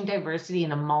approaching diversity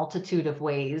in a multitude of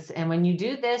ways. And when you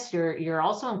do this, you're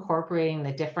also incorporating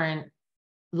the different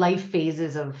life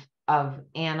phases of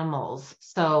animals.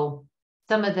 So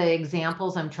some of the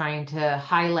examples I'm trying to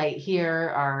highlight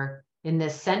here are in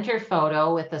this center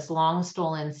photo with this long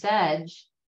stolen sedge.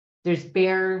 There's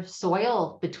bare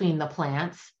soil between the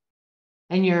plants.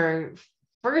 And your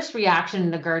first reaction in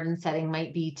the garden setting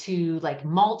might be to like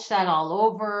mulch that all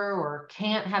over or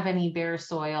can't have any bare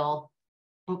soil.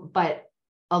 But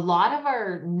a lot of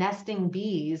our nesting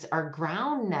bees are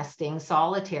ground nesting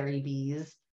solitary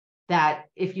bees that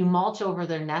if you mulch over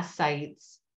their nest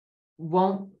sites,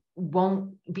 won't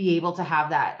be able to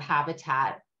have that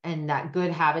habitat and that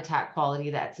good habitat quality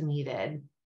that's needed.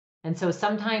 And so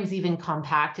sometimes even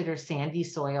compacted or sandy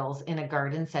soils in a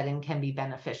garden setting can be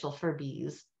beneficial for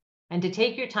bees. And to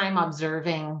take your time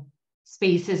observing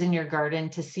spaces in your garden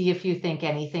to see if you think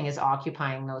anything is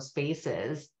occupying those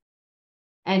spaces.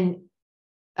 And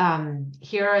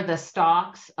here are the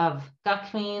stalks of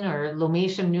duckweed or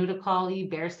Lomatium nudicoli,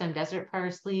 bare stem desert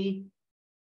parsley.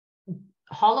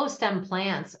 Hollow stem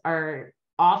plants are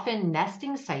often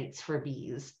nesting sites for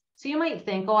bees. So you might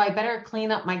think, oh, I better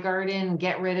clean up my garden,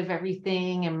 get rid of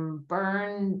everything and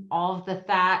burn all of the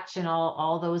thatch and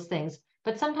all those things.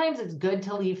 But sometimes it's good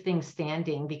to leave things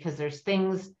standing because there's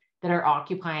things that are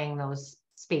occupying those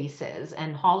spaces,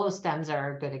 and hollow stems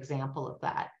are a good example of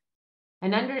that.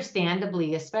 And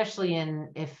understandably, especially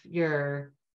if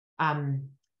you're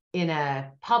in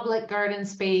a public garden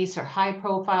space or high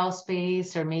profile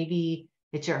space, or maybe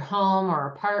it's your home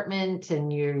or apartment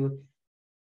and you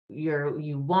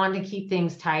want to keep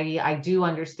things tidy, I do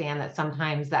understand that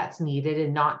sometimes that's needed,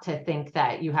 and not to think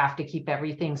that you have to keep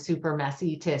everything super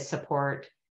messy to support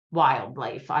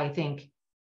wildlife. I think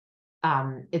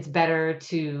it's better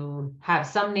to have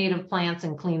some native plants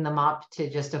and clean them up to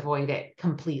just avoid it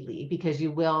completely, because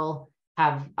you will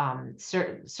have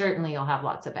certainly you'll have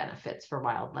lots of benefits for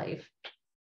wildlife.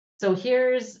 So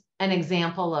here's an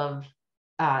example of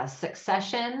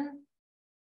succession.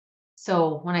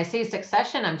 So when I say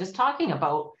succession, I'm just talking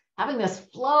about having this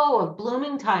flow of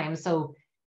blooming time, so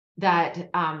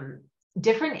that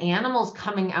different animals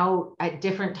coming out at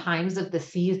different times of the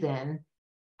season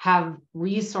have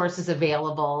resources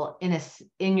available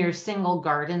in your single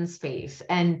garden space.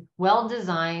 And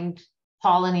well-designed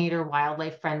pollinator,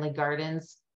 wildlife-friendly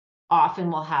gardens often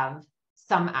will have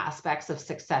some aspects of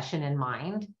succession in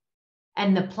mind.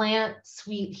 And the plant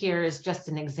suite here is just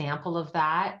an example of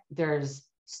that. There's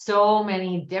so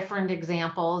many different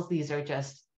examples. These are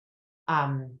just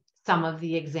some of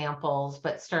the examples,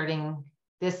 but starting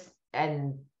this,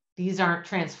 and these aren't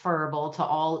transferable to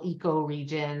all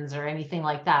ecoregions or anything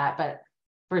like that. But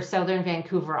for Southern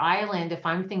Vancouver Island, if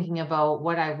I'm thinking about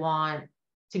what I want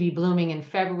to be blooming in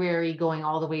February going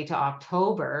all the way to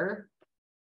October,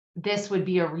 this would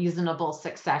be a reasonable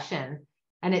succession.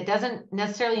 And it doesn't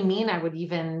necessarily mean I would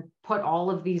even put all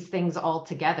of these things all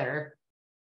together,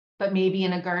 but maybe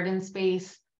in a garden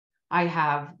space, I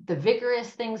have the vigorous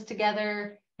things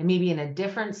together, and maybe in a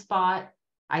different spot,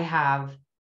 I have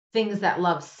things that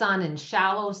love sun and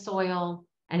shallow soil.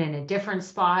 And in a different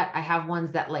spot, I have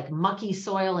ones that like mucky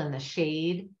soil in the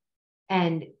shade.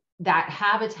 And that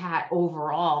habitat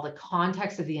overall, the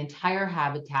context of the entire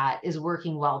habitat is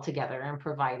working well together and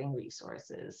providing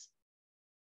resources.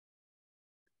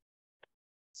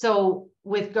 So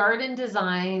with garden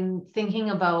design, thinking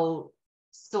about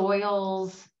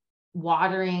soils,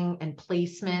 watering, and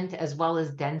placement, as well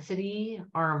as density,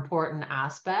 are important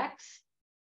aspects.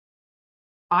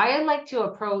 I like to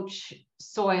approach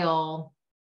soil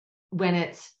when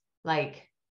it's like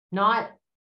not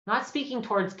speaking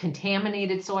towards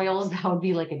contaminated soils. That would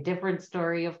be like a different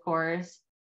story, of course.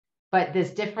 But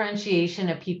this differentiation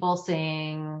of people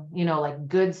saying, you know, like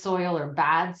good soil or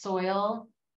bad soil,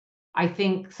 I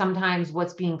think sometimes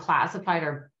what's being classified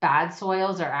are bad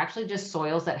soils are actually just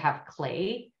soils that have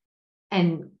clay.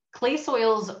 And clay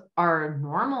soils are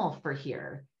normal for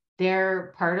here.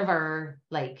 They're part of our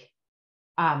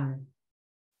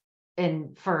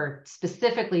and for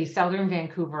specifically Southern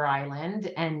Vancouver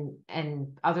Island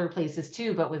and other places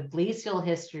too, but with glacial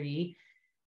history,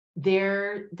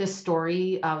 they're the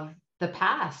story of the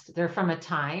past. They're from a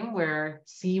time where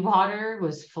seawater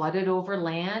was flooded over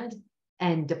land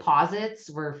and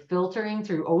deposits were filtering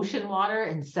through ocean water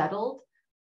and settled.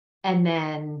 And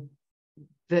then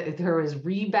there was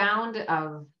rebound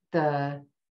of the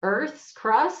Earth's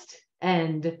crust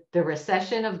and the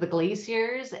recession of the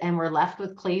glaciers, and we're left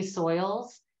with clay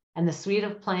soils. And the suite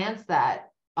of plants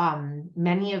that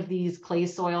many of these clay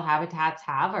soil habitats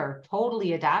have are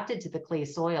totally adapted to the clay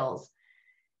soils.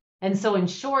 And so in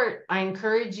short, I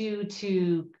encourage you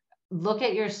to look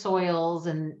at your soils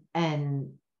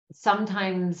and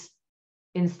sometimes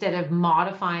instead of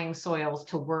modifying soils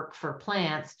to work for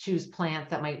plants, choose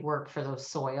plants that might work for those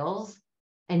soils.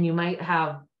 And you might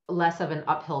have less of an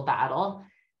uphill battle.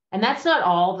 And that's not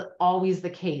always the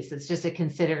case. It's just a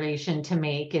consideration to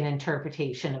make an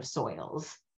interpretation of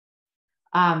soils.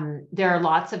 There are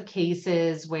lots of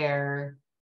cases where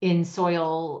in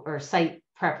soil or site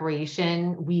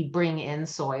preparation, we bring in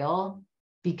soil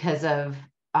because of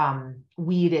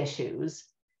weed issues.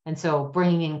 And so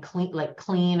bringing in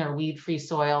clean or weed-free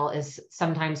soil is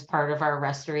sometimes part of our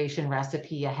restoration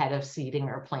recipe ahead of seeding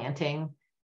or planting.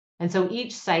 And so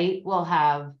each site will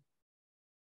have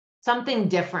something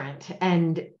different.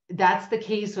 And that's the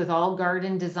case with all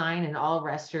garden design and all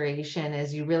restoration,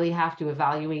 is you really have to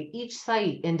evaluate each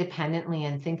site independently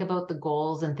and think about the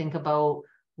goals and think about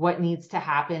what needs to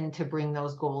happen to bring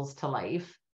those goals to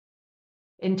life.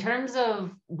 In terms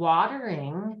of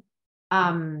watering,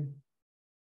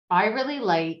 I really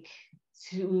like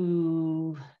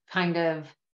to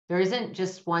there isn't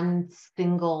just one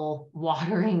single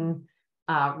watering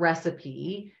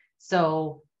recipe.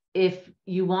 So if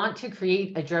you want to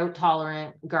create a drought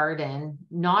tolerant garden,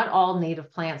 not all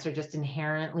native plants are just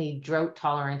inherently drought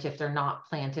tolerant if they're not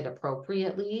planted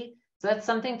appropriately. So that's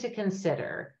something to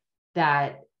consider,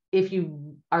 that if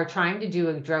you are trying to do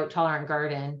a drought tolerant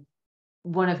garden,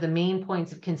 one of the main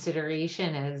points of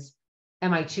consideration is,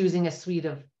 am I choosing a suite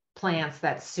of plants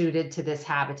that's suited to this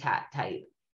habitat type?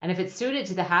 And if it's suited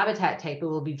to the habitat type, it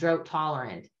will be drought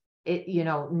tolerant.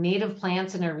 Native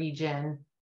plants in a region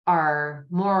are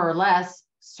more or less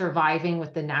surviving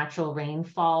with the natural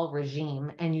rainfall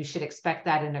regime, and you should expect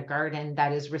that in a garden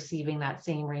that is receiving that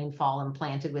same rainfall and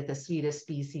planted with a suite of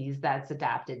species that's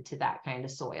adapted to that kind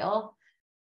of soil.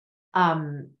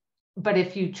 But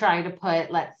if you try to put,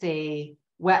 let's say,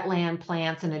 wetland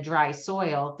plants in a dry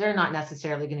soil, they're not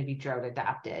necessarily going to be drought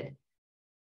adapted.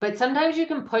 But sometimes you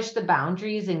can push the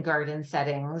boundaries in garden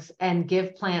settings and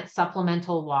give plants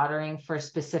supplemental watering for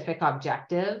specific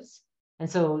objectives. And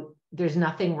so there's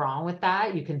nothing wrong with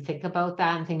that. You can think about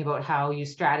that and think about how you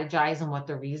strategize and what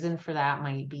the reason for that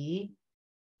might be.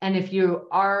 And if you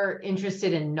are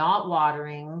interested in not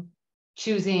watering,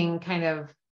 choosing kind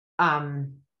of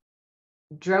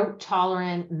drought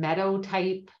tolerant meadow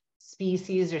type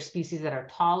species, or species that are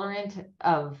tolerant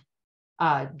of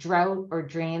drought or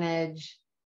drainage,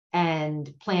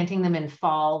 and planting them in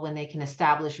fall when they can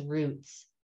establish roots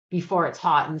before it's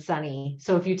hot and sunny.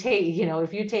 So if you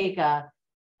take a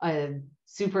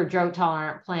super drought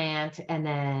tolerant plant and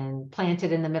then plant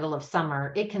it in the middle of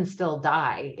summer, it can still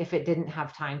die if it didn't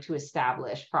have time to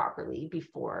establish properly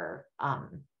before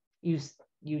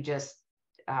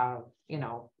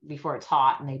before it's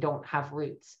hot and they don't have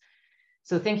roots.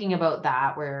 So thinking about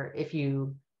that, where if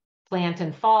you plant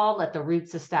in fall, let the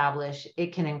roots establish,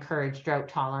 it can encourage drought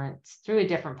tolerance through a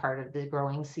different part of the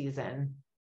growing season.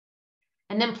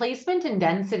 And then placement and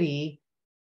density.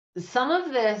 Some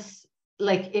of this,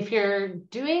 like if you're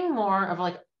doing more of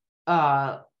like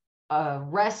a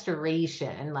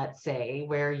restoration, let's say,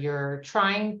 where you're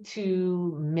trying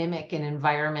to mimic an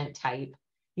environment type,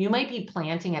 you might be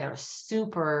planting at a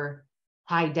super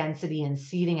high density and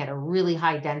seeding at a really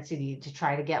high density to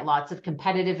try to get lots of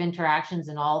competitive interactions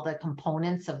and all the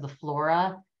components of the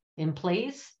flora in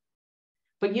place.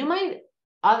 But you might,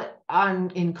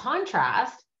 in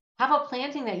contrast, have a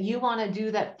planting that you want to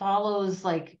do that follows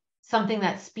like something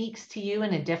that speaks to you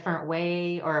in a different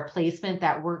way, or a placement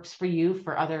that works for you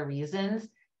for other reasons.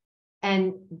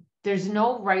 And there's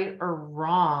no right or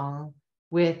wrong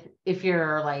with, if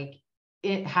you're like,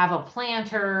 have a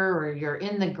planter, or you're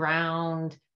in the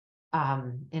ground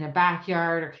in a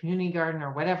backyard or community garden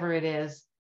or whatever it is.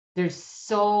 There's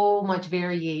so much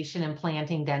variation in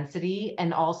planting density,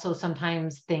 and also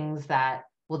sometimes things that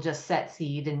will just set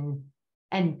seed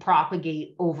and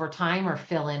propagate over time or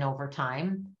fill in over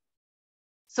time.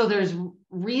 So there's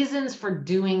reasons for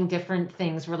doing different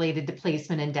things related to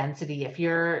placement and density. If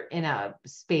you're in a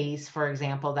space, for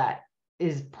example, that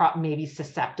is maybe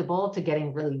susceptible to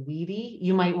getting really weedy,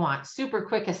 you might want super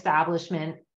quick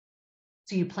establishment.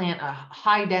 So you plant a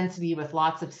high density with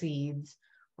lots of seeds,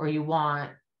 or you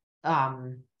want,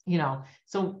 but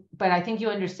I think you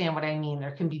understand what I mean.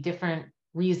 There can be different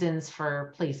reasons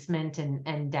for placement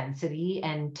and density,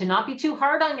 and to not be too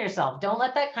hard on yourself. Don't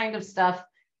let that kind of stuff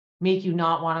make you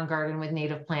not want to garden with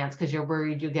native plants because you're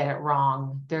worried you get it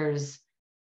wrong. There's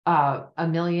a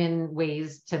million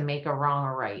ways to make a wrong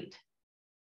a right.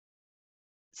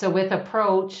 So with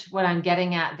approach, what I'm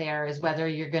getting at there is whether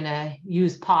you're going to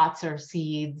use pots or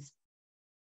seeds.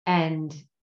 And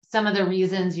some of the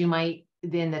reasons you might,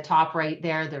 in the top right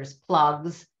there, there's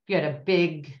plugs. If you had a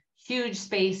big, huge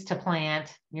space to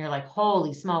plant, and you're like,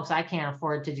 holy smokes, I can't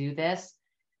afford to do this,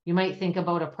 you might think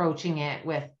about approaching it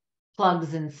with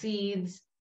plugs and seeds.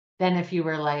 Then if you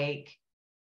were like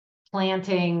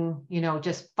planting,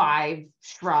 just 5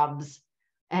 shrubs,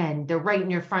 and they're right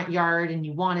in your front yard and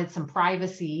you wanted some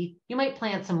privacy, you might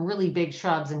plant some really big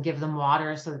shrubs and give them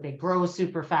water so that they grow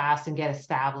super fast and get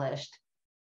established.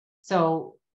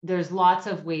 So there's lots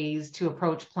of ways to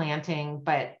approach planting,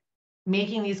 but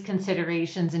making these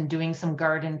considerations and doing some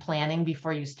garden planning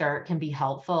before you start can be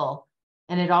helpful.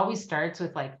 And it always starts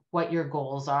with like what your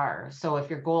goals are. So if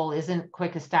your goal isn't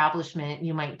quick establishment,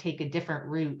 you might take a different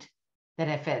route than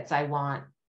if it's, I want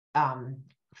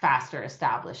faster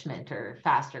establishment or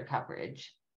faster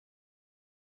coverage.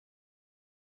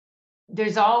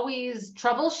 There's always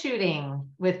troubleshooting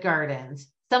with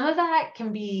gardens. Some of that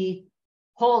can be,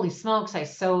 holy smokes, I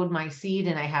sowed my seed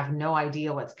and I have no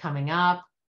idea what's coming up.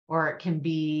 Or it can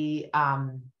be,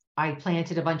 I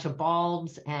planted a bunch of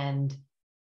bulbs and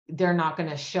they're not going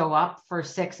to show up for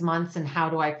 6 months, and how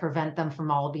do I prevent them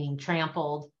from all being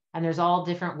trampled? And there's all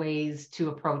different ways to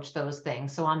approach those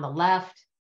things. So on the left,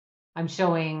 I'm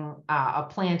showing a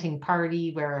planting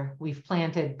party where we've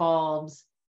planted bulbs,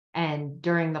 and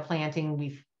during the planting,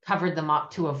 we've covered them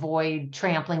up to avoid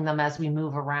trampling them as we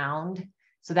move around.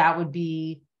 So that would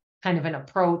be kind of an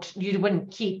approach. You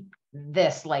wouldn't keep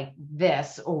this like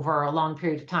this over a long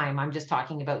period of time. I'm just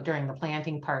talking about during the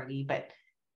planting party, but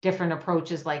different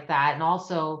approaches like that. And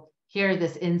also here,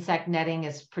 this insect netting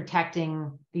is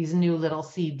protecting these new little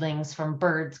seedlings from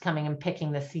birds coming and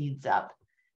picking the seeds up.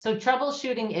 So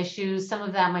troubleshooting issues, some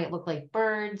of that might look like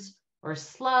birds or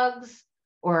slugs,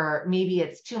 or maybe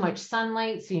it's too much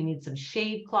sunlight, so you need some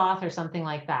shade cloth or something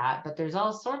like that. But there's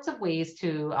all sorts of ways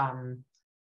to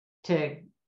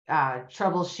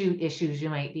troubleshoot issues you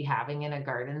might be having in a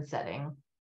garden setting.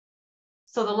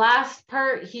 So the last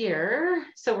part here,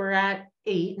 so we're at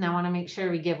 8, and I want to make sure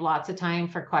we give lots of time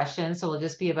for questions. So we'll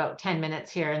just be about 10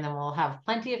 minutes here, and then we'll have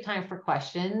plenty of time for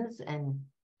questions. And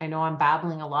I know I'm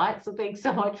babbling a lot, so thanks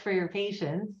so much for your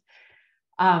patience.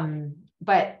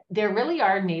 But there really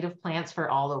are native plants for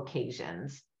all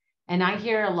occasions. And I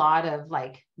hear a lot of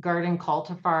like garden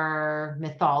cultivar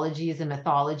mythologies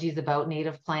about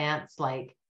native plants,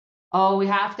 like, oh, we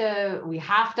have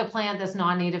to plant this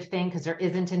non-native thing because there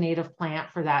isn't a native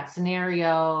plant for that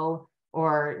scenario,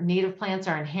 or native plants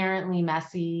are inherently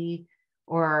messy,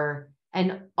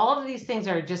 and all of these things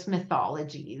are just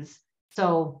mythologies.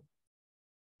 So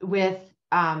with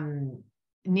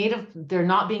there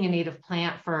not being a native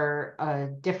plant for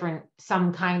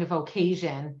some kind of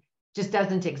occasion just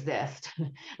doesn't exist.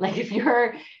 Like if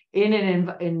you're in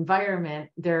an environment,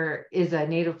 there is a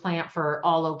native plant for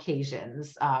all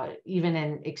occasions. Even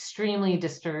in extremely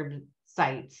disturbed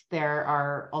sites, there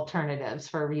are alternatives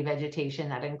for revegetation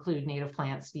that include native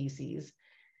plant species.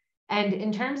 And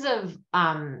in terms of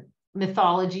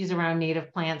mythologies around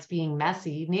native plants being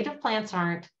messy, native plants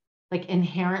aren't like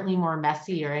inherently more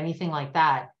messy or anything like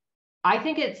that. I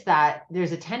think it's that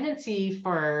there's a tendency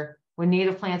for when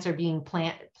native plants are being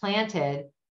planted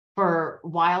for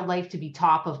wildlife to be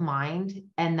top of mind,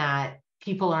 and that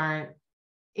people aren't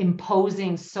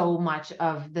imposing so much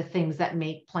of the things that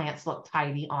make plants look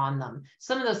tidy on them.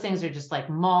 Some of those things are just like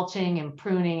mulching and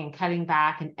pruning and cutting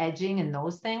back and edging and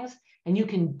those things. And you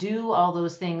can do all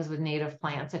those things with native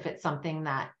plants if it's something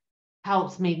that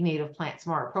helps make native plants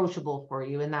more approachable for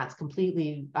you, and that's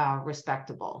completely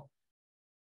respectable.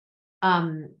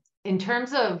 In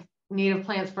terms of native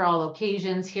plants for all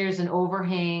occasions, here's an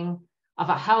overhang of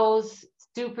a house,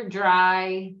 super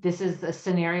dry. This is a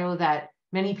scenario that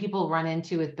many people run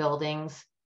into with buildings,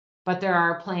 but there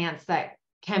are plants that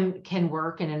can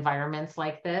work in environments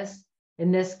like this.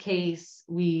 In this case,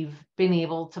 we've been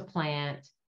able to plant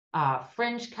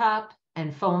fringe cup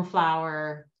and foam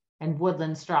flower and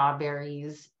woodland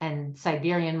strawberries and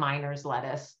Siberian miner's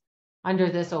lettuce under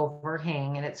this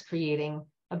overhang, and it's creating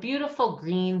a beautiful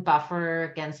green buffer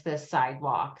against this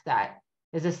sidewalk that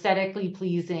is aesthetically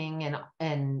pleasing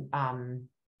and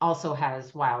also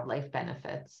has wildlife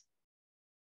benefits.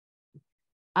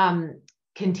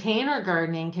 Container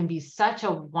gardening can be such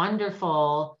a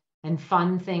wonderful and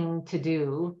fun thing to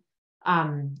do.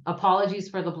 Apologies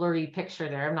for the blurry picture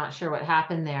there. I'm not sure what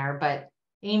happened there, but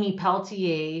Amy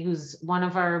Peltier, who's one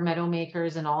of our Meadow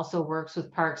Makers and also works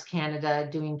with Parks Canada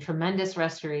doing tremendous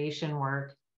restoration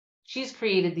work, she's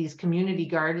created these community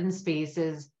garden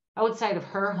spaces outside of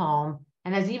her home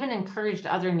and has even encouraged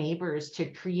other neighbors to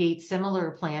create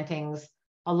similar plantings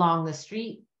along the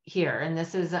street here. And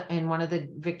this is in one of the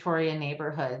Victoria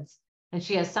neighborhoods. And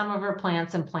she has some of her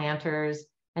plants and planters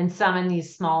and some in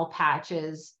these small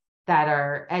patches that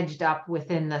are edged up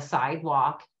within the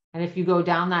sidewalk. And if you go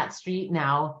down that street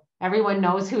now, everyone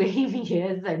knows who Amy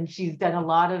is, and she's done a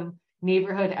lot of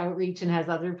neighborhood outreach and has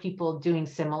other people doing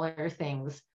similar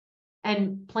things.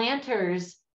 And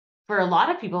planters, for a lot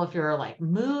of people, if you're like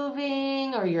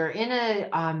moving or you're in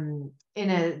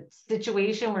a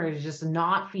situation where it's just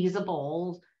not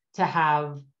feasible to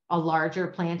have a larger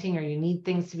planting, or you need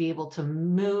things to be able to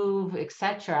move,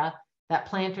 etc., that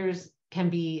planters can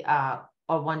be a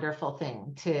wonderful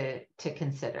thing to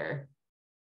consider.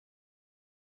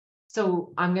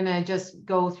 So I'm going to just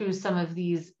go through some of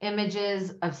these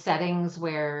images of settings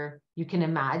where you can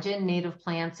imagine native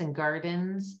plants and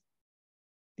gardens.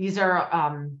 These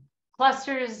are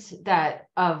clusters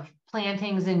of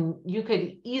plantings, and you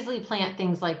could easily plant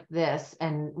things like this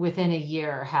and within a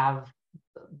year have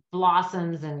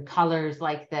blossoms and colors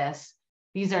like this.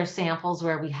 These are samples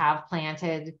where we have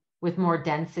planted with more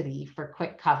density for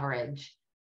quick coverage,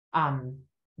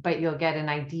 but you'll get an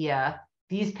idea.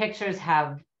 These pictures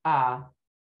have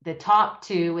the top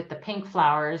two with the pink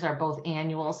flowers are both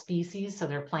annual species. So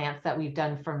they're plants that we've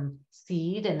done from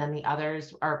seed, and then the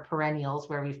others are perennials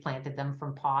where we've planted them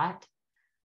from pot.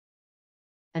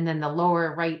 And then the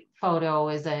lower right photo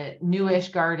is a newish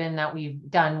garden that we've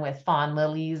done with fawn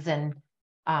lilies and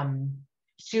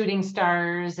shooting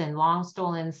stars and long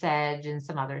stolen sedge and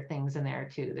some other things in there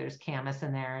too. There's camas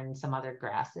in there and some other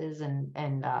grasses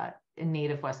and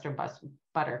native western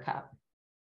buttercup.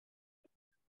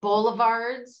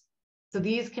 Boulevards. So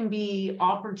these can be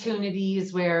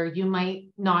opportunities where you might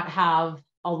not have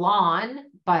a lawn,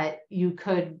 but you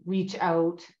could reach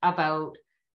out about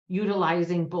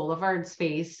utilizing boulevard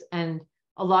space. And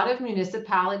a lot of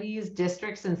municipalities,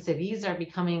 districts, and cities are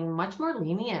becoming much more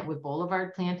lenient with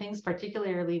boulevard plantings,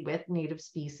 particularly with native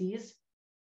species.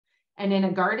 And in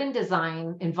a garden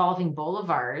design involving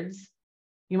boulevards,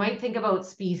 you might think about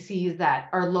species that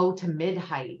are low to mid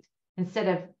height instead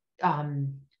of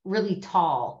really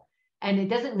tall. And it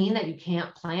doesn't mean that you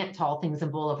can't plant tall things in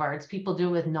boulevards. People do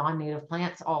it with non-native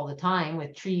plants all the time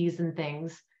with trees and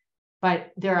things.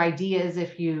 But their idea is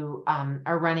if you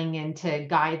are running into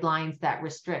guidelines that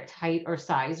restrict height or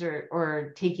size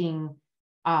or taking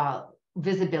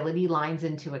visibility lines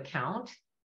into account.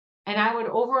 And I would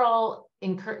overall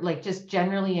just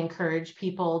generally encourage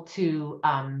people to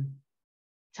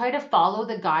try to follow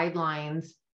the guidelines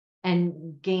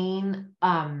and gain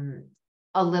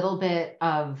a little bit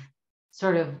of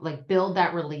sort of like build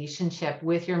that relationship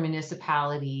with your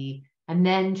municipality, and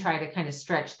then try to kind of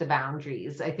stretch the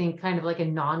boundaries. I think kind of like a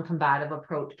non-combative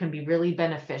approach can be really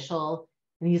beneficial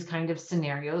in these kind of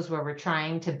scenarios where we're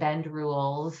trying to bend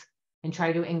rules and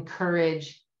try to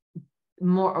encourage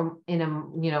more in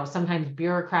a, sometimes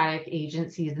bureaucratic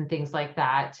agencies and things like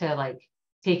that to like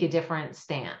take a different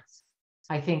stance.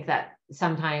 I think that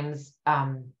sometimes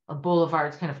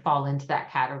boulevards kind of fall into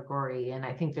that category. And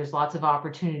I think there's lots of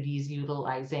opportunities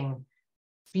utilizing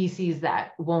species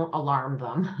that won't alarm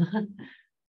them.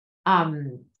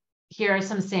 Here are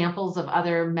some samples of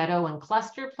other meadow and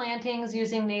cluster plantings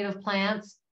using native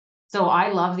plants. So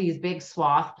I love these big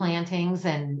swath plantings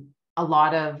and a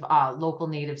lot of local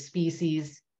native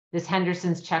species. This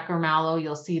Henderson's checker mallow,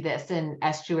 you'll see this in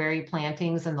estuary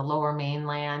plantings in the lower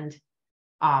mainland.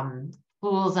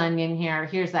 Fool's onion here.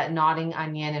 Here's that nodding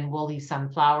onion and woolly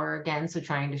sunflower again. So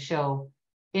trying to show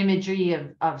imagery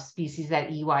of species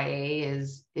that EYA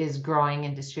is growing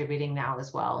and distributing now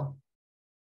as well.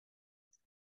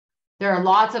 There are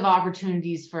lots of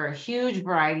opportunities for a huge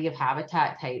variety of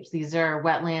habitat types. These are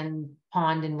wetland,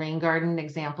 pond, and rain garden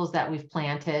examples that we've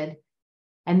planted.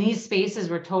 And these spaces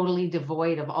were totally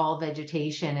devoid of all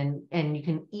vegetation, and you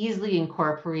can easily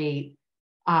incorporate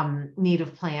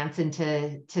native plants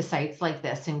into sites like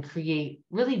this and create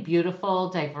really beautiful,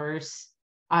 diverse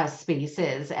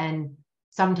spaces. And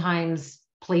sometimes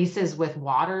places with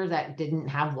water that didn't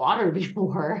have water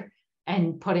before,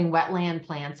 and putting wetland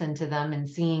plants into them and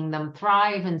seeing them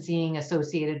thrive and seeing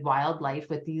associated wildlife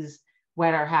with these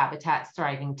wetter habitats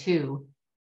thriving too.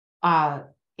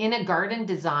 In a garden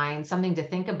design, something to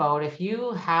think about, if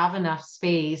you have enough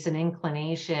space and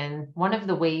inclination, one of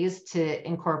the ways to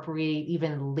incorporate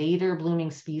even later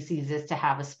blooming species is to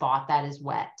have a spot that is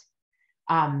wet.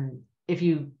 If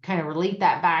you kind of relate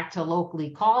that back to local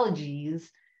ecologies,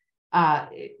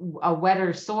 a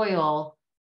wetter soil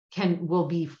will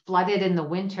be flooded in the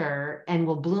winter and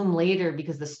will bloom later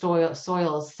because the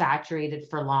soil is saturated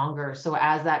for longer. So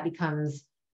as that becomes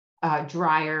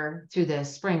drier through the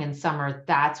spring and summer,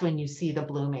 that's when you see the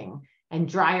blooming. And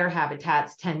drier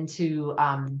habitats tend to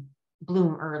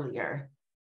bloom earlier.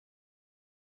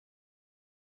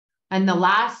 And the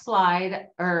last slide,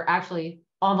 or actually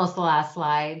almost the last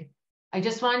slide, I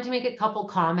just wanted to make a couple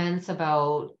comments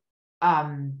about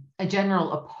a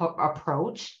general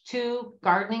approach to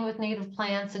gardening with native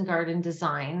plants and garden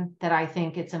design, that I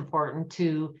think it's important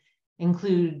to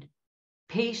include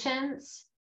patience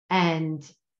and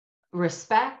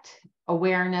respect,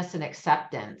 awareness, and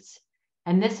acceptance.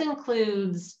 And this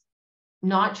includes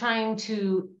not trying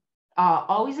to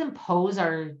always impose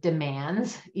our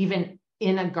demands, even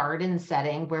in a garden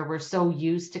setting where we're so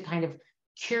used to kind of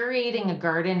curating a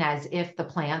garden as if the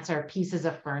plants are pieces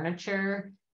of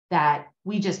furniture that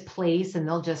we just place and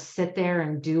they'll just sit there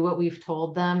and do what we've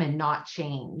told them and not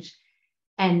change.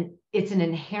 And it's an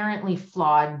inherently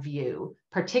flawed view,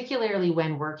 particularly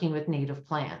when working with native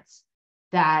plants,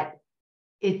 that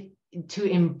to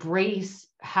embrace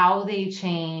how they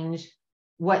change,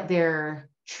 what their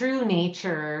true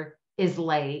nature is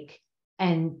like,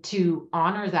 and to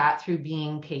honor that through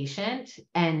being patient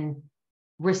and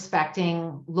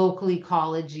respecting local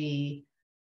ecology,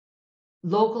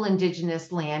 local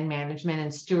Indigenous land management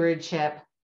and stewardship,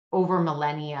 over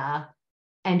millennia,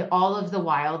 and all of the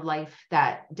wildlife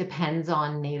that depends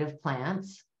on native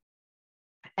plants.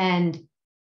 And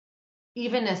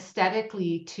even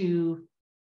aesthetically, to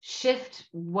shift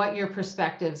what your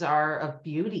perspectives are of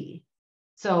beauty.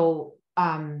 So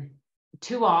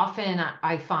too often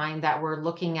I find that we're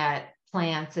looking at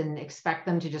plants and expect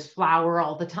them to just flower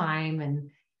all the time, and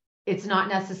it's not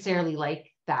necessarily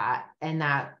like that, and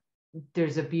that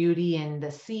there's a beauty in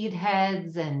the seed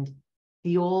heads and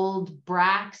the old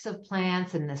bracts of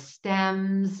plants and the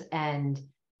stems and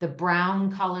the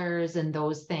brown colors and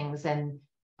those things. And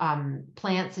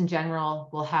plants in general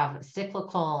will have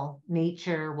cyclical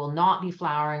nature, will not be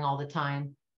flowering all the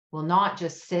time, will not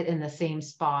just sit in the same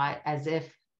spot as if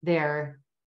they're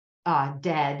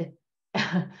dead.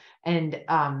 And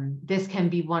this can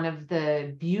be one of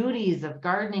the beauties of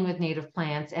gardening with native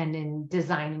plants and in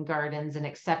designing gardens and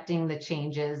accepting the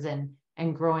changes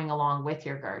and growing along with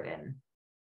your garden.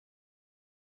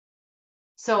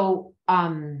 So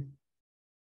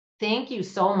thank you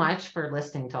so much for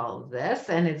listening to all of this.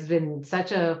 And it's been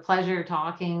such a pleasure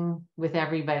talking with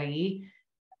everybody.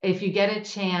 If you get a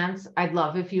chance, I'd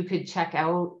love if you could check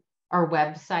out our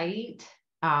website.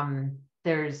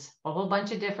 There's a whole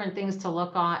bunch of different things to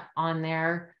look at on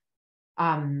there.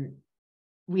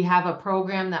 We have a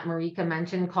program that Marika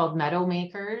mentioned called Meadow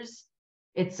Makers.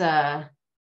 It's quite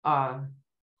a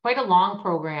long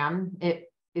program.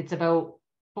 It's about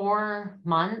 4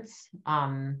 months.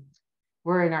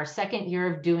 We're in our second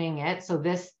year of doing it. So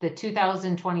the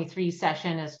 2023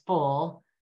 session is full.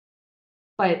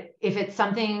 But if it's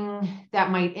something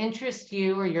that might interest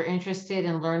you, or you're interested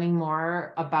in learning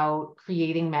more about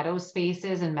creating meadow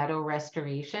spaces and meadow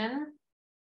restoration,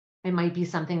 it might be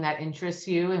something that interests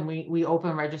you. And we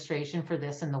open registration for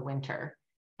this in the winter.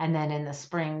 And then in the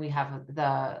spring, we have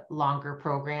the longer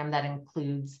program that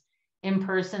includes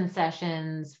in-person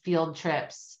sessions, field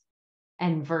trips,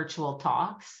 and virtual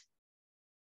talks.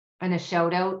 And a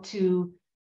shout out to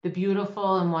the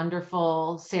beautiful and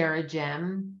wonderful Sarah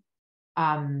Jim.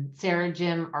 Sarah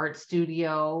Jim Art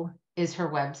Studio is her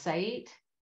website.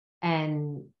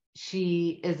 And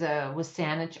she is a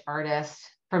Saanich artist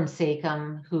from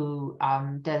Sachem who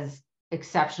does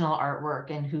exceptional artwork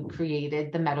and who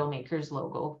created the Meadow Makers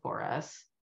logo for us.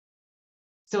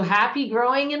 So happy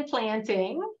growing and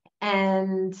planting.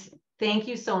 And thank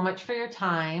you so much for your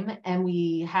time. And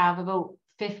we have about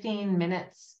 15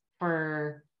 minutes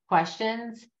for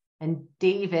questions. And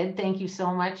David, thank you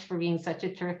so much for being such a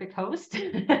terrific host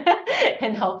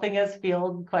and helping us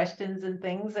field questions and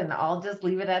things. And I'll just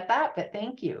leave it at that, but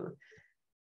thank you.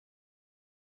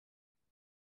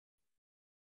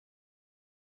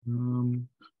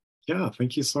 Yeah,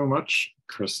 thank you so much,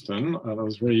 Kristen. That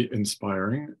was very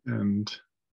inspiring and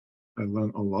I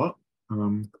learned a lot.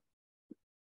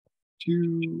 If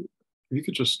you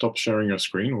could just stop sharing your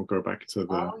screen, we'll go back to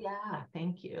the... Oh yeah,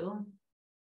 thank you.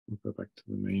 We'll go back to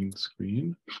the main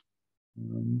screen.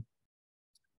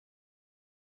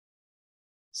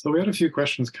 So we had a few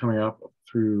questions coming up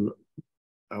throughout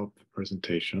the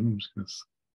presentation. I'm just going to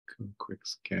do a quick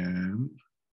scan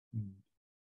and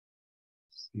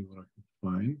see what I can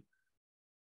find.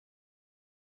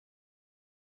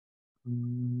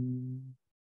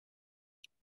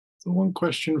 So one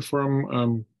question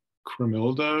from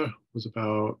Cremilda was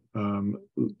about the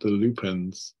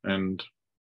lupins and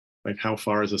like how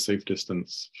far is a safe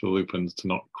distance for lupins to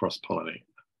not cross-pollinate?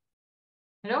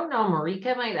 I don't know,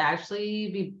 Marika might actually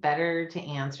be better to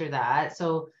answer that.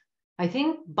 So I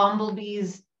think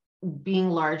bumblebees,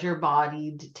 being larger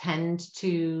bodied, tend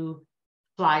to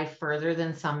fly further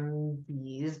than some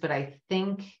bees, but I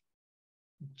think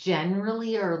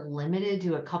generally are limited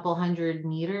to a couple 100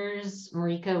 meters.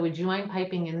 Marika, would you mind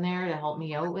piping in there to help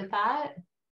me out with that?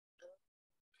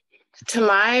 To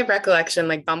my recollection,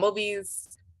 like bumblebees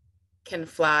can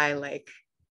fly like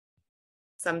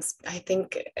I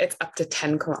think it's up to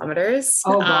 10 kilometers.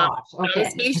 Oh gosh, okay.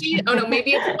 Species, oh no,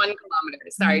 maybe it's 1 kilometer.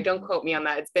 Sorry, don't quote me on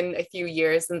that. It's been a few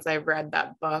years since I've read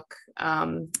that book,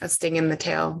 A Sting in the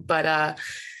Tail. But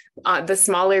the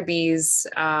smaller bees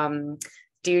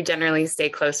do generally stay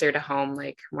closer to home,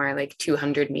 like more like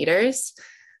 200 meters.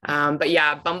 But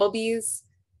yeah, bumblebees,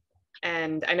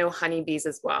 and I know honeybees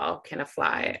as well, can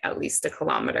fly at least 1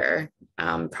 kilometer,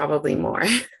 probably more.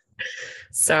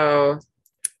 So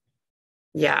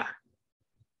yeah,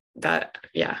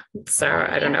 so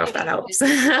I don't know if that helps.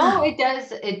 Oh,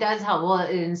 it does help. Well,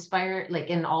 it inspire, like,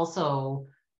 and also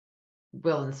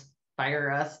will inspire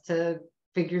us to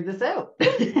figure this out.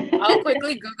 I'll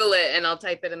quickly Google it and I'll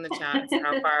type it in the chat,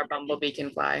 how far a bumblebee can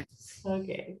fly.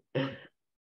 Okay.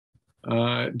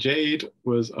 Jade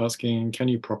was asking, can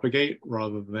you propagate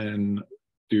rather than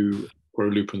grow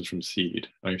lupins from seed?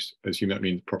 I assume that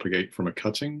means propagate from a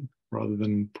cutting rather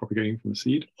than propagating from a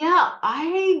seed? Yeah,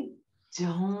 I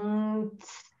don't.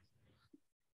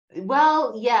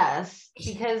 Well, yes,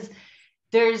 because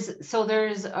there's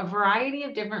a variety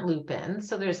of different lupins.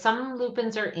 So there's some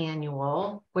lupins are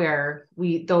annual, where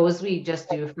we just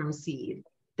do from seed.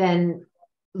 Then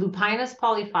Lupinus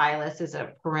polyphyllus is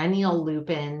a perennial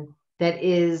lupin that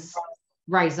is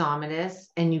rhizomatous,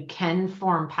 and you can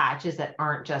form patches that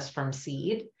aren't just from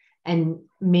seed and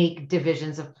make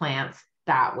divisions of plants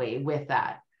that way with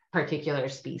that particular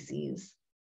species.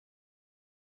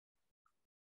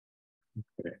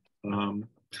 Okay. And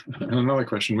another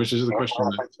question, which is the question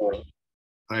that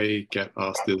I get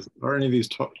asked, is, are any of these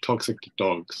toxic to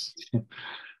dogs?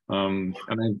 And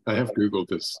I have Googled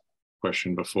this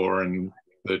question before, and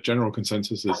the general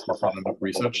consensus is there's not enough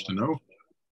research to know.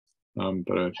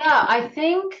 Yeah, I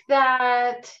think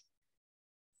that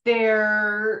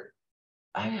I'm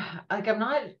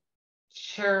not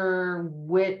sure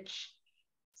which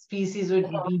species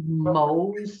would be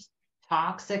most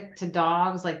toxic to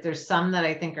dogs. Like there's some that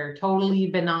I think are totally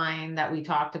benign that we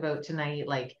talked about tonight,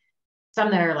 like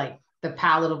some that are like the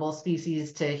palatable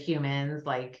species to humans,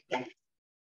 like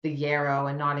the yarrow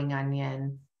and nodding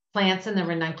onion. Plants in the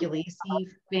Ranunculaceae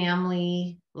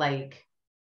family, like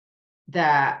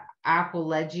the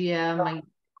Aquilegia, might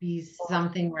be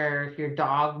something where if your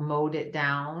dog mowed it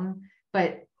down.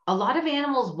 But a lot of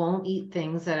animals won't eat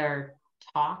things that are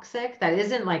toxic. That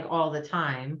isn't like all the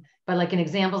time, but like an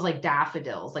example is like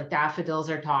daffodils. Like daffodils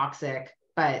are toxic,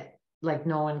 but like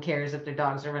no one cares if their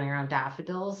dogs are running around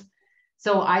daffodils.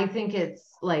 So I think it's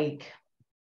like,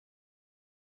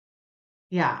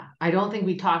 yeah, I don't think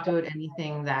we talked about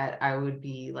anything that I would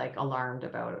be like alarmed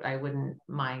about. I wouldn't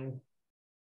mind.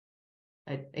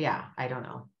 Yeah, I don't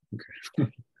know. Okay.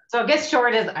 So I guess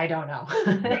short is I don't know.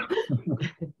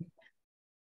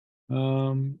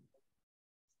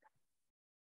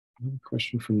 Another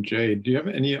question from Jay. Do you have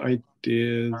any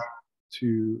ideas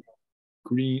to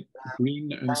green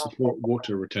and support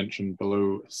water retention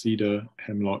below cedar,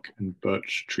 hemlock, and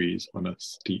birch trees on a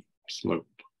steep slope?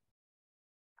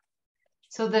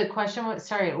 So the question was,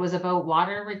 sorry, it was about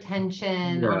water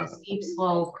retention on a steep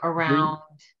slope around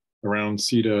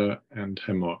cedar and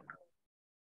hemlock,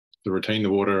 to retain the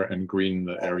water and green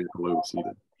the area below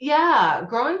cedar. Yeah,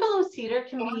 growing below cedar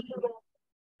can be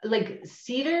like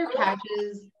cedar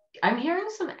patches. I'm hearing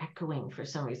some echoing for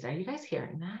some reason. Are you guys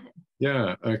hearing that?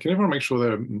 Yeah. Can everyone make sure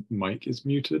their mic is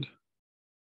muted?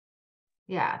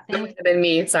 Yeah. Thank you.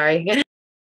 Me, sorry.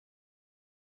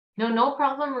 No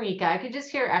problem, Rika. I could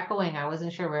just hear echoing. I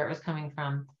wasn't sure where it was coming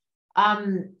from.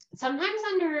 Sometimes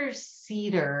under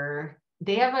cedar,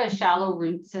 they have a shallow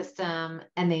root system,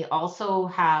 and they also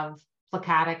have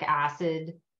placatic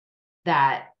acid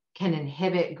that can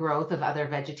inhibit growth of other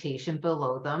vegetation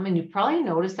below them. And you probably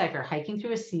noticed that if you're hiking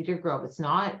through a cedar grove, it's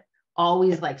not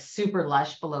always like super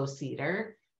lush below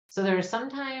cedar. So there are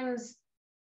sometimes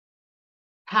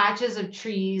patches of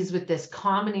trees with this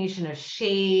combination of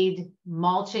shade,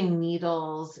 mulching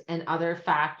needles, and other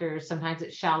factors. Sometimes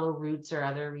it's shallow roots or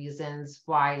other reasons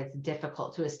why it's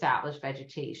difficult to establish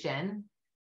vegetation.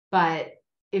 But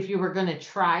if you were going to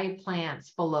try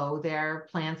plants below there,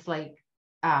 plants like,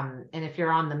 and if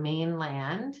you're on the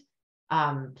mainland,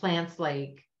 plants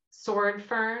like sword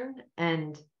fern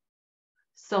and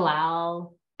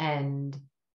salal and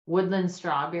woodland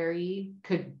strawberry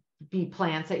could be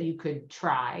plants that you could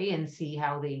try and see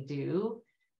how they do.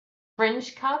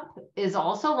 Fringe cup is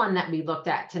also one that we looked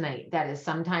at tonight that is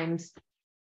sometimes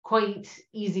quite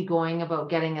easygoing about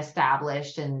getting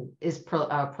established and is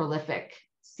a prolific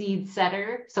seed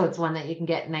setter. So it's one that you can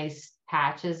get nice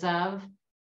patches of,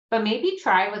 but maybe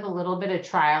try with a little bit of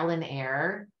trial and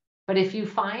error. But if you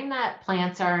find that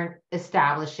plants aren't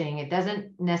establishing, it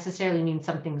doesn't necessarily mean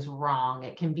something's wrong.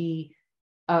 It can be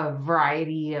a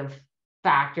variety of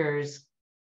factors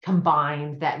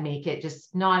combined that make it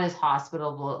just not as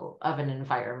hospitable of an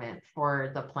environment for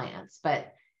the plants.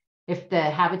 But if the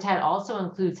habitat also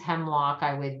includes hemlock,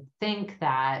 I would think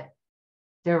that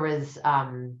there was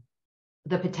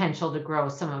the potential to grow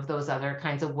some of those other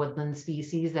kinds of woodland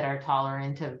species that are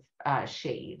tolerant of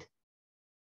shade.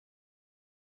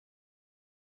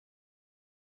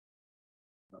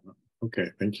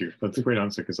 Okay, thank you. That's a great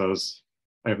answer, because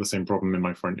I have the same problem in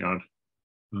my front yard.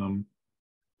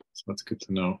 So that's good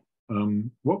to know.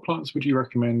 What plants would you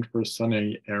recommend for a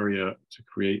sunny area to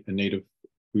create a native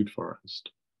food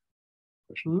forest?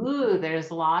 Ooh,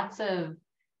 there's lots of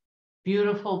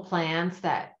beautiful plants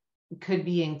that could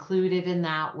be included in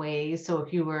that way. So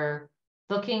if you were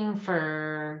looking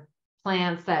for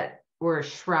plants that were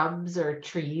shrubs or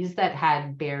trees that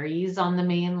had berries on the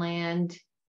mainland.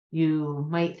 You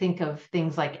might think of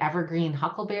things like evergreen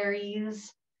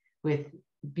huckleberries with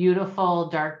beautiful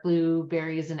dark blue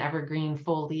berries and evergreen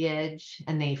foliage,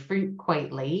 and they fruit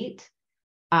quite late.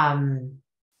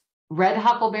 Red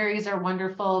huckleberries are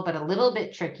wonderful, but a little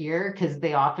bit trickier because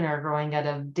they often are growing out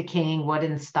of decaying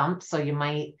wooden stumps. So you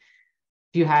might,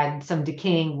 if you had some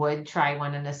decaying wood, try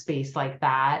one in a space like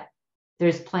that.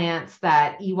 There's plants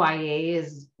that EYA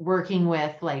is working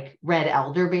with, like red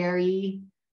elderberry.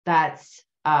 That's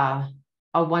a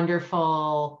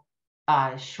wonderful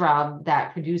shrub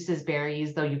that produces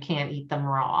berries, though you can't eat them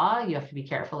raw. You have to be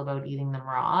careful about eating them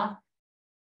raw.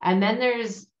 And then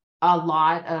there's a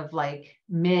lot of like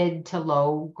mid to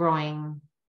low growing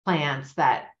plants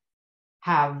that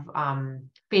have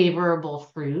favorable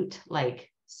fruit,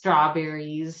 like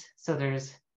strawberries. So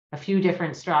there's a few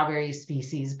different strawberry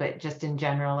species, but just in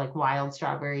general, like wild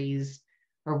strawberries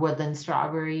or woodland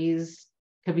strawberries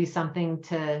could be something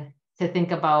to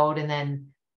think about. And then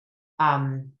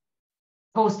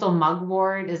coastal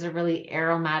mugwort is a really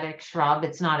aromatic shrub.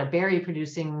 It's not a berry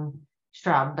producing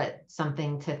shrub, but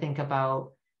something to think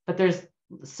about. But there's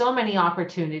so many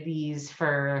opportunities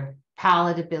for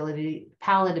palatability.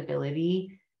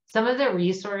 Some of the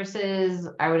resources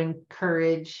I would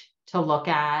encourage to look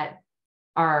at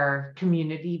are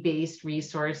community-based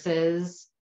resources.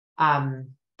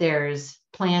 There's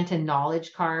plant and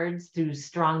knowledge cards through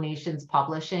Strong Nations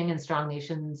Publishing, and Strong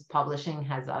Nations Publishing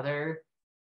has other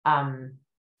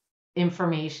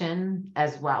information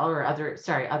as well, or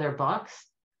other books.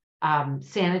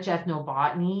 Saanich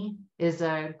Ethnobotany is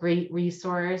a great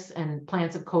resource, and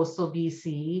Plants of Coastal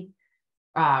BC,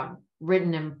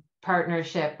 written in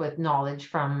partnership with knowledge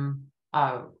from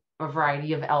a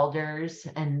variety of elders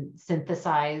and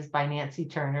synthesized by Nancy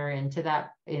Turner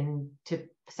into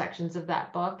sections of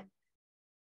that book.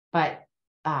 But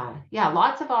yeah,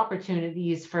 lots of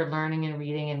opportunities for learning and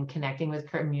reading and connecting with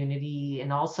community,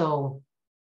 and also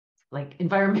like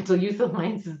Environmental Youth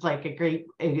Alliance is like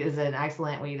is an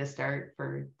excellent way to start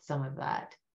for some of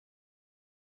that.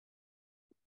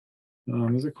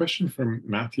 There's a question from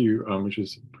Matthew, which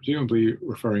is presumably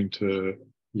referring to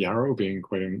yarrow being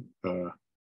quite an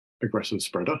aggressive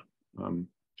spreader. And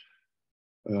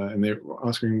they're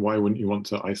asking, why wouldn't you want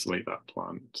to isolate that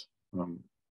plant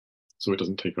so it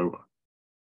doesn't take over?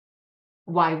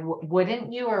 Why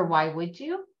wouldn't you, or why would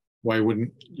you? Why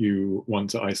wouldn't you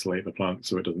want to isolate the plant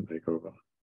so it doesn't take over?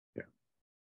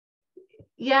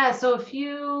 Yeah, so if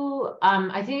you,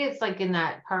 I think it's like in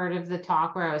that part of the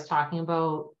talk where I was talking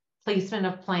about placement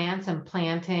of plants and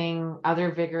planting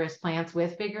other vigorous plants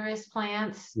with vigorous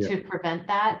plants to prevent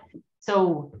that.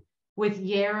 So with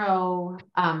yarrow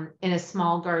in a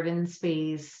small garden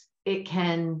space, it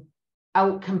can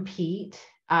outcompete,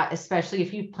 especially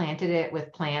if you planted it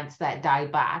with plants that die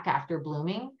back after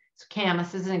blooming. So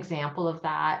camas is an example of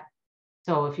that.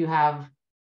 So if you have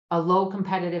a low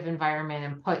competitive environment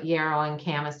and put yarrow and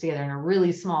camas together in a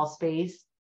really small space,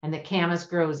 and the camas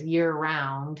grows year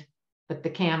round, but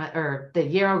the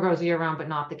yarrow grows year round, but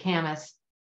not the camas,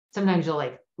 sometimes you'll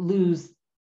like lose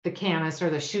the camas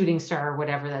or the shooting star or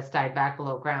whatever that's died back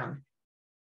below ground.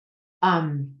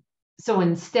 So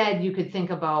instead you could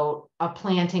think about a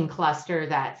planting cluster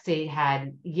that say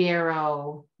had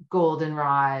yarrow,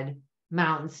 goldenrod,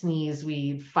 mountain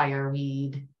sneezeweed,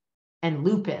 fireweed, and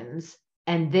lupins,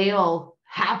 and they'll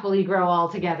happily grow all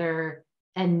together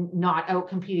and not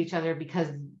outcompete each other because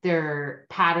their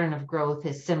pattern of growth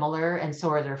is similar, and so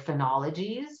are their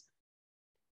phenologies.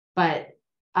 But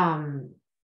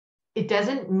it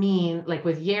doesn't mean, like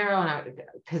with yarrow,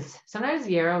 because sometimes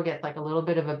yarrow gets like a little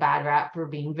bit of a bad rap for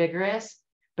being vigorous,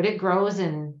 but it grows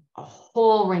in a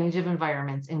whole range of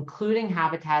environments, including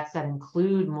habitats that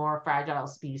include more fragile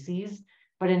species.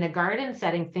 But in a garden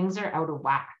setting, things are out of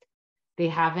whack. They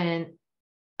haven't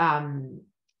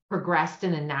progressed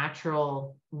in a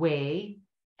natural way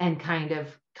and kind of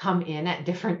come in at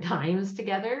different times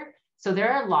together. So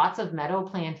there are lots of meadow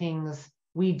plantings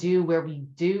we do where we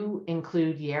do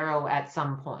include yarrow at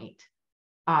some point.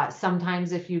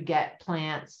 Sometimes if you get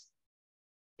plants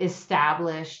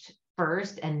established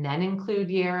first and then include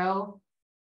yarrow,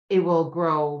 it will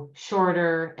grow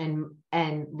shorter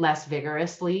and less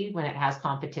vigorously when it has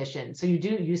competition. So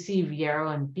you see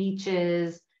yarrow in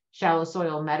beaches, shallow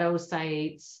soil meadow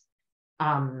sites.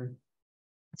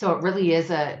 So it really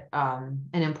is an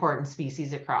important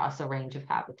species across a range of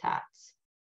habitats.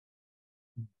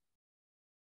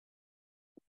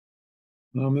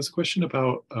 There's a question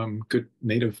about good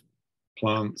native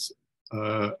plants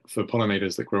for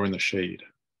pollinators that grow in the shade.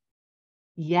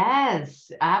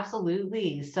 Yes,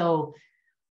 absolutely. So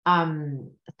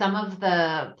Some of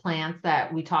the plants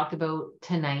that we talked about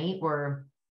tonight were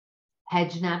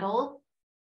hedge nettle.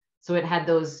 So it had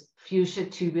those fuchsia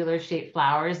tubular shaped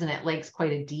flowers and it likes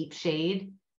quite a deep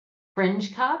shade.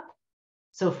 Fringe cup.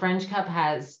 So fringe cup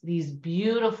has these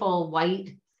beautiful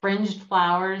white fringed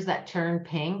flowers that turn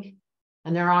pink,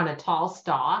 and they're on a tall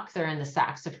stalk. They're in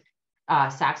the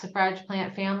saxifrage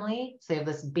plant family. So they have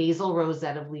this basal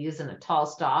rosette of leaves and a tall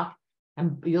stalk,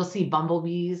 and you'll see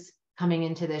bumblebees coming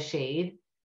into the shade.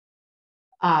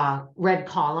 Red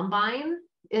columbine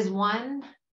is one.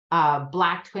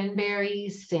 Black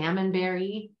twinberry,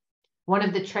 salmonberry. One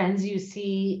of the trends you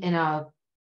see in a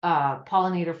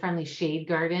pollinator-friendly shade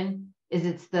garden is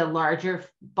it's the larger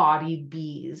bodied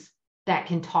bees that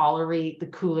can tolerate the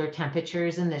cooler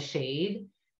temperatures in the shade.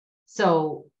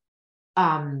 So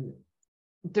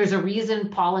there's a reason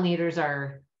pollinators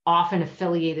are often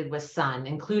affiliated with sun,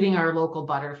 including our local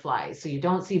butterflies. So you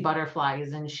don't see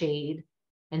butterflies in shade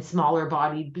and smaller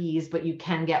bodied bees, but you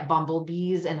can get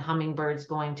bumblebees and hummingbirds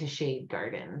going to shade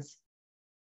gardens.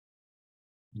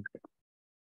 Okay.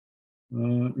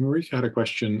 Marika had a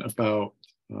question about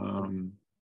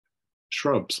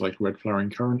shrubs like red flowering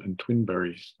currant and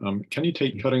twinberry. Can you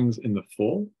take cuttings in the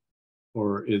fall,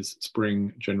 or is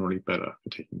spring generally better for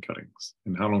taking cuttings?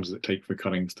 And how long does it take for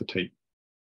cuttings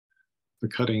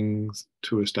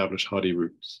to establish hardy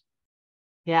roots?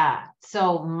 Yeah,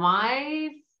 so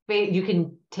you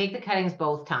can take the cuttings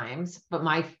both times, but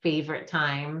my favorite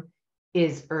time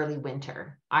is early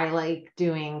winter. I like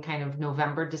doing kind of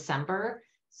November, December.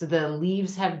 So the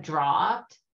leaves have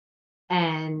dropped,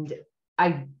 and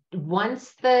I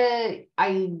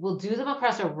will do them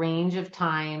across a range of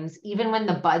times, even when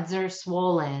the buds are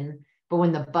swollen. But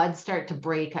when the buds start to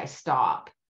break, I stop,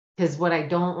 because what I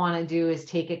don't want to do is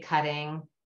take a cutting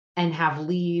and have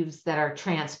leaves that are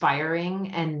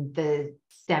transpiring and the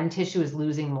stem tissue is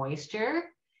losing moisture.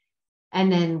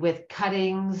 And then with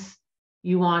cuttings,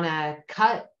 you want to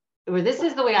cut, or this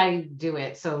is the way I do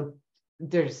it. So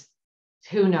there's,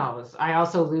 who knows? I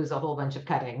also lose a whole bunch of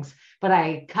cuttings, but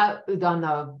I cut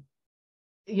on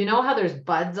you know how there's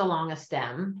buds along a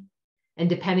stem, and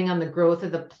depending on the growth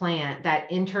of the plant, that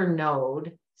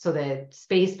internode, so the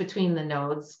space between the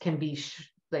nodes can be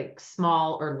like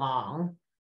small or long,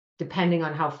 depending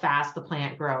on how fast the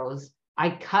plant grows.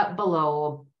 I cut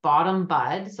below bottom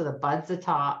bud, so the bud's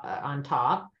on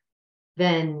top.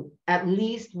 Then at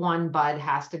least one bud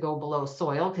has to go below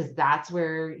soil, because that's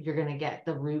where you're going to get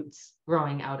the roots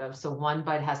growing out of. So one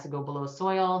bud has to go below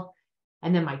soil.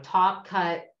 And then my top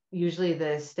cut, usually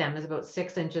the stem is about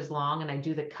 6 inches long, and I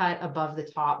do the cut above the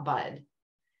top bud.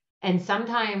 And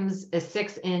sometimes a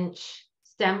 6-inch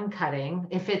stem cutting,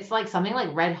 if it's like something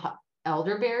like red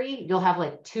elderberry, you'll have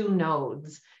like 2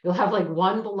 nodes. You'll have like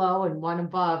one below and one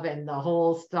above, and the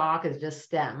whole stalk is just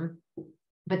stem.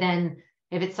 But then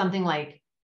if it's something like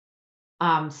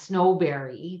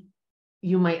snowberry,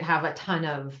 you might have a ton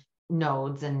of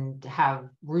nodes and have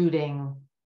rooting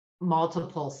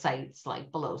multiple sites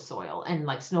like below soil. And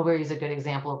like snowberry is a good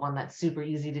example of one that's super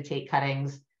easy to take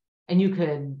cuttings. And you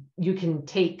can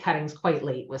take cuttings quite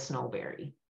late with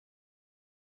snowberry.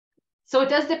 So it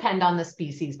does depend on the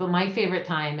species, but my favorite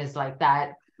time is like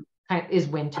that is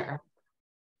winter.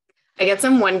 I guess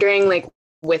I'm wondering, like,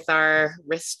 with our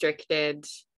restricted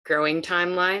growing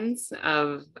timelines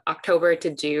of October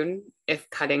to June, if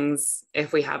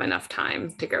we have enough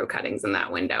time to grow cuttings in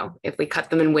that window. If we cut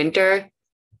them in winter,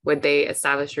 would they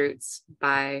establish roots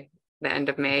by the end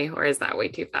of May, or is that way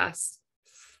too fast?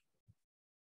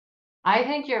 I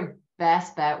think your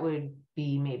best bet would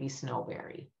be maybe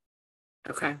snowberry.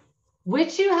 Okay.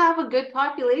 Which you have a good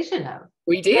population of.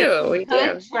 We do. We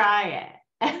could try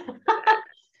it.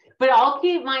 But I'll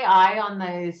keep my eye on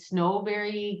the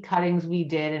snowberry cuttings we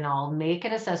did, and I'll make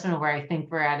an assessment of where I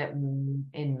think we're at it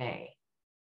in May.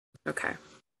 Okay.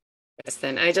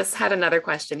 Kristen, I just had another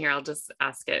question here. I'll just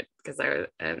ask it because I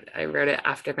wrote it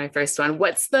after my first one.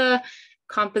 What's the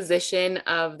composition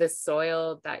of the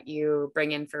soil that you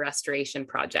bring in for restoration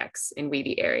projects in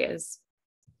weedy areas?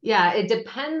 Yeah, it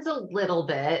depends a little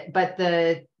bit, but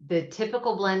the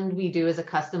typical blend we do is a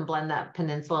custom blend that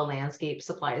Peninsula Landscape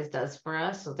Supplies does for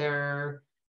us. So they're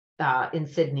in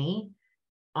Sydney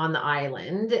on the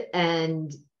island,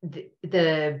 and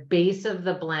the base of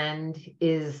the blend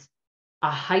is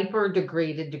a hyper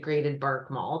degraded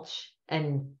bark mulch,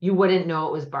 and you wouldn't know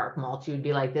it was bark mulch. You would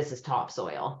be like, this is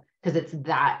topsoil, because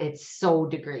it's so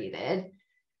degraded.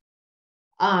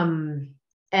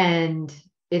 And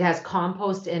it has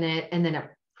compost in it, and then a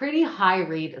pretty high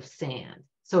rate of sand.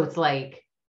 So it's like,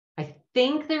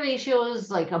 think the ratio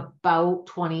is like about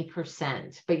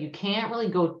 20%, but you can't really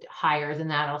go higher than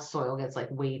that, else soil gets like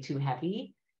way too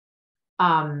heavy.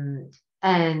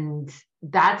 And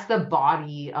that's the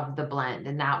body of the blend.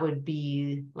 And that would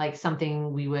be like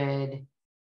something we would,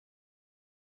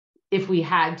 if we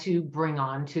had to bring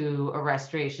on to a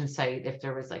restoration site, if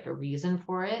there was like a reason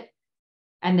for it.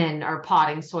 And then our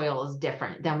potting soil is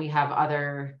different. Then we have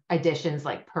other additions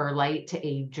like perlite to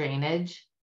aid drainage.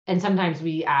 And sometimes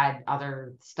we add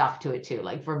other stuff to it too,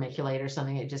 like vermiculite or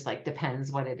something. It just like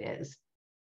depends what it is.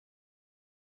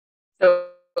 So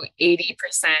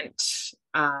 80%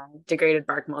 degraded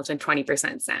bark mulch and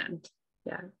 20% sand.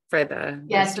 Yeah, for the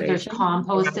yes, but there's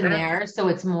compost in there, so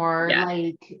it's more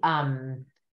like I'm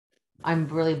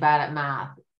really bad at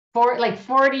math. For like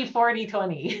 40, 40,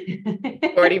 20.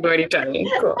 40, 40,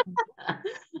 20. Cool.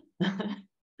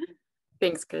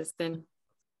 Thanks, Kristen.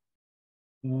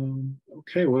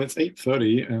 Okay, well, it's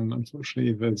 8:30, and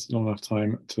unfortunately, there's not enough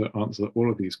time to answer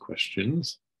all of these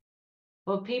questions.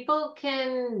 Well, people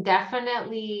can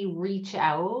definitely reach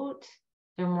out.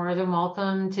 They're more than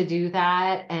welcome to do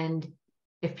that. And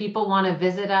if people want to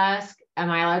visit us,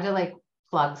 am I allowed to like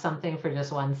plug something for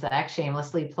just one sec,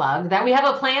 shamelessly plug that we have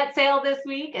a plant sale this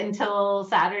week until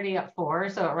Saturday at 4.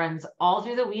 So it runs all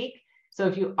through the week. So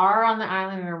if you are on the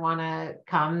island or want to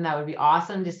come, that would be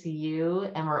awesome to see you.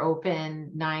 And we're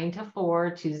open 9 to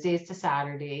 4, Tuesdays to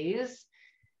Saturdays.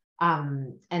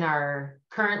 And our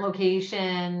current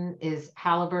location is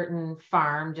Halliburton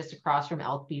Farm, just across from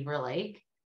Elk Beaver Lake.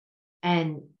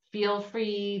 And feel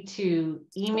free to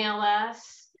email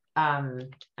us.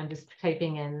 I'm just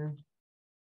typing in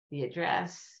the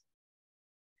address.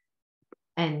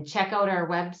 And check out our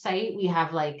website. We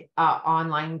have like an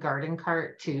online garden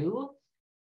cart too.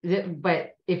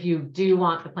 But if you do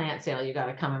want the plant sale, you got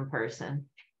to come in person.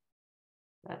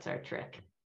 That's our trick.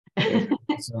 Thank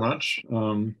you so much.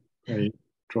 I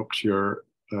dropped your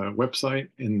website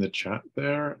in the chat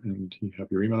there, and you have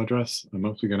your email address. I'm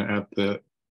also going to add the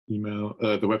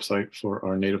website for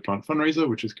our native plant fundraiser,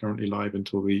 which is currently live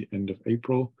until the end of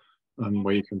April,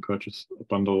 where you can purchase a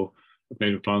bundle of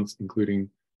native plants, including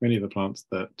many of the plants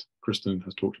that Kristen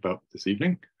has talked about this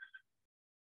evening.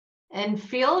 And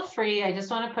feel free, I just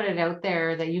want to put it out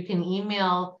there that you can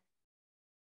email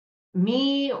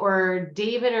me or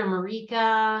David or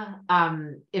Marika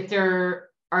if there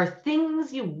are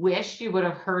things you wish you would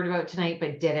have heard about tonight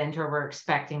but didn't, or were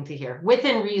expecting to hear,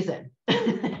 within reason.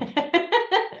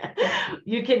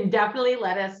 You can definitely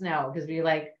let us know, because we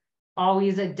like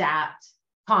always adapt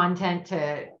content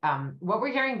to what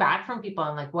we're hearing back from people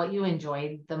and like what you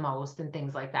enjoyed the most and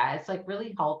things like that. It's like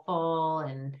really helpful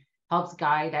and helps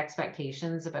guide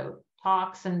expectations about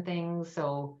talks and things.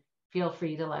 So feel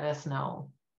free to let us know.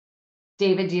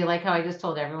 David, do you like how I just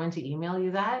told everyone to email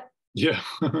you that? Yeah,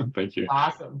 thank you.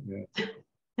 Awesome. Yeah.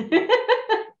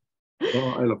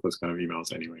 Well, I love those kind of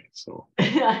emails anyway, so.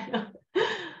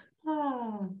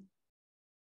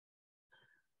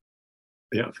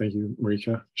 Yeah, thank you,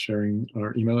 Marika, for sharing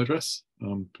our email address.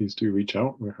 Please do reach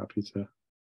out. We're happy to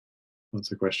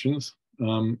answer questions.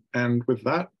 And with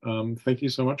that, thank you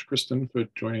so much, Kristen, for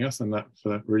joining us and for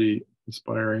that really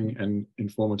inspiring and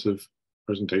informative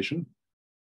presentation.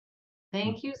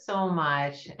 Thank you so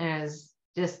much. As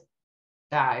just,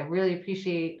 I really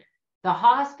appreciate the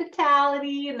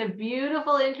hospitality and the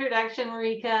beautiful introduction,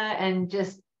 Marika, and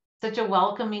just such a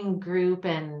welcoming group.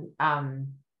 And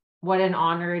what an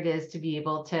honor it is to be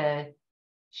able to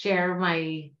share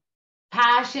my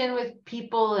passion with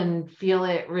people and feel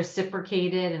it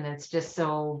reciprocated. And it's just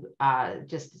so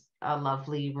just a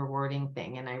lovely, rewarding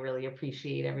thing. And I really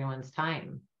appreciate everyone's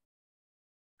time.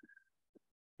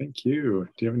 Thank you.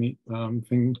 Do you have any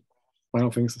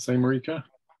final things to say, Marika?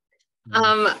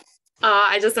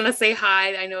 I just want to say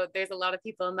hi. I know there's a lot of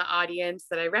people in the audience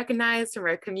that I recognize from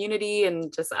our community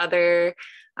and just other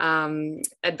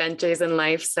adventures in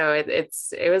life. So it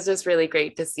was just really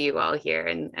great to see you all here,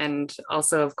 and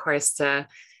also, of course, to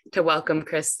welcome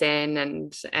Kristen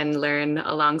and learn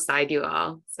alongside you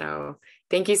all. So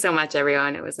thank you so much,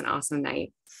 everyone. It was an awesome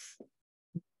night.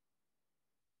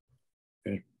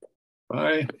 Okay.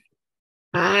 Bye.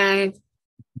 Bye.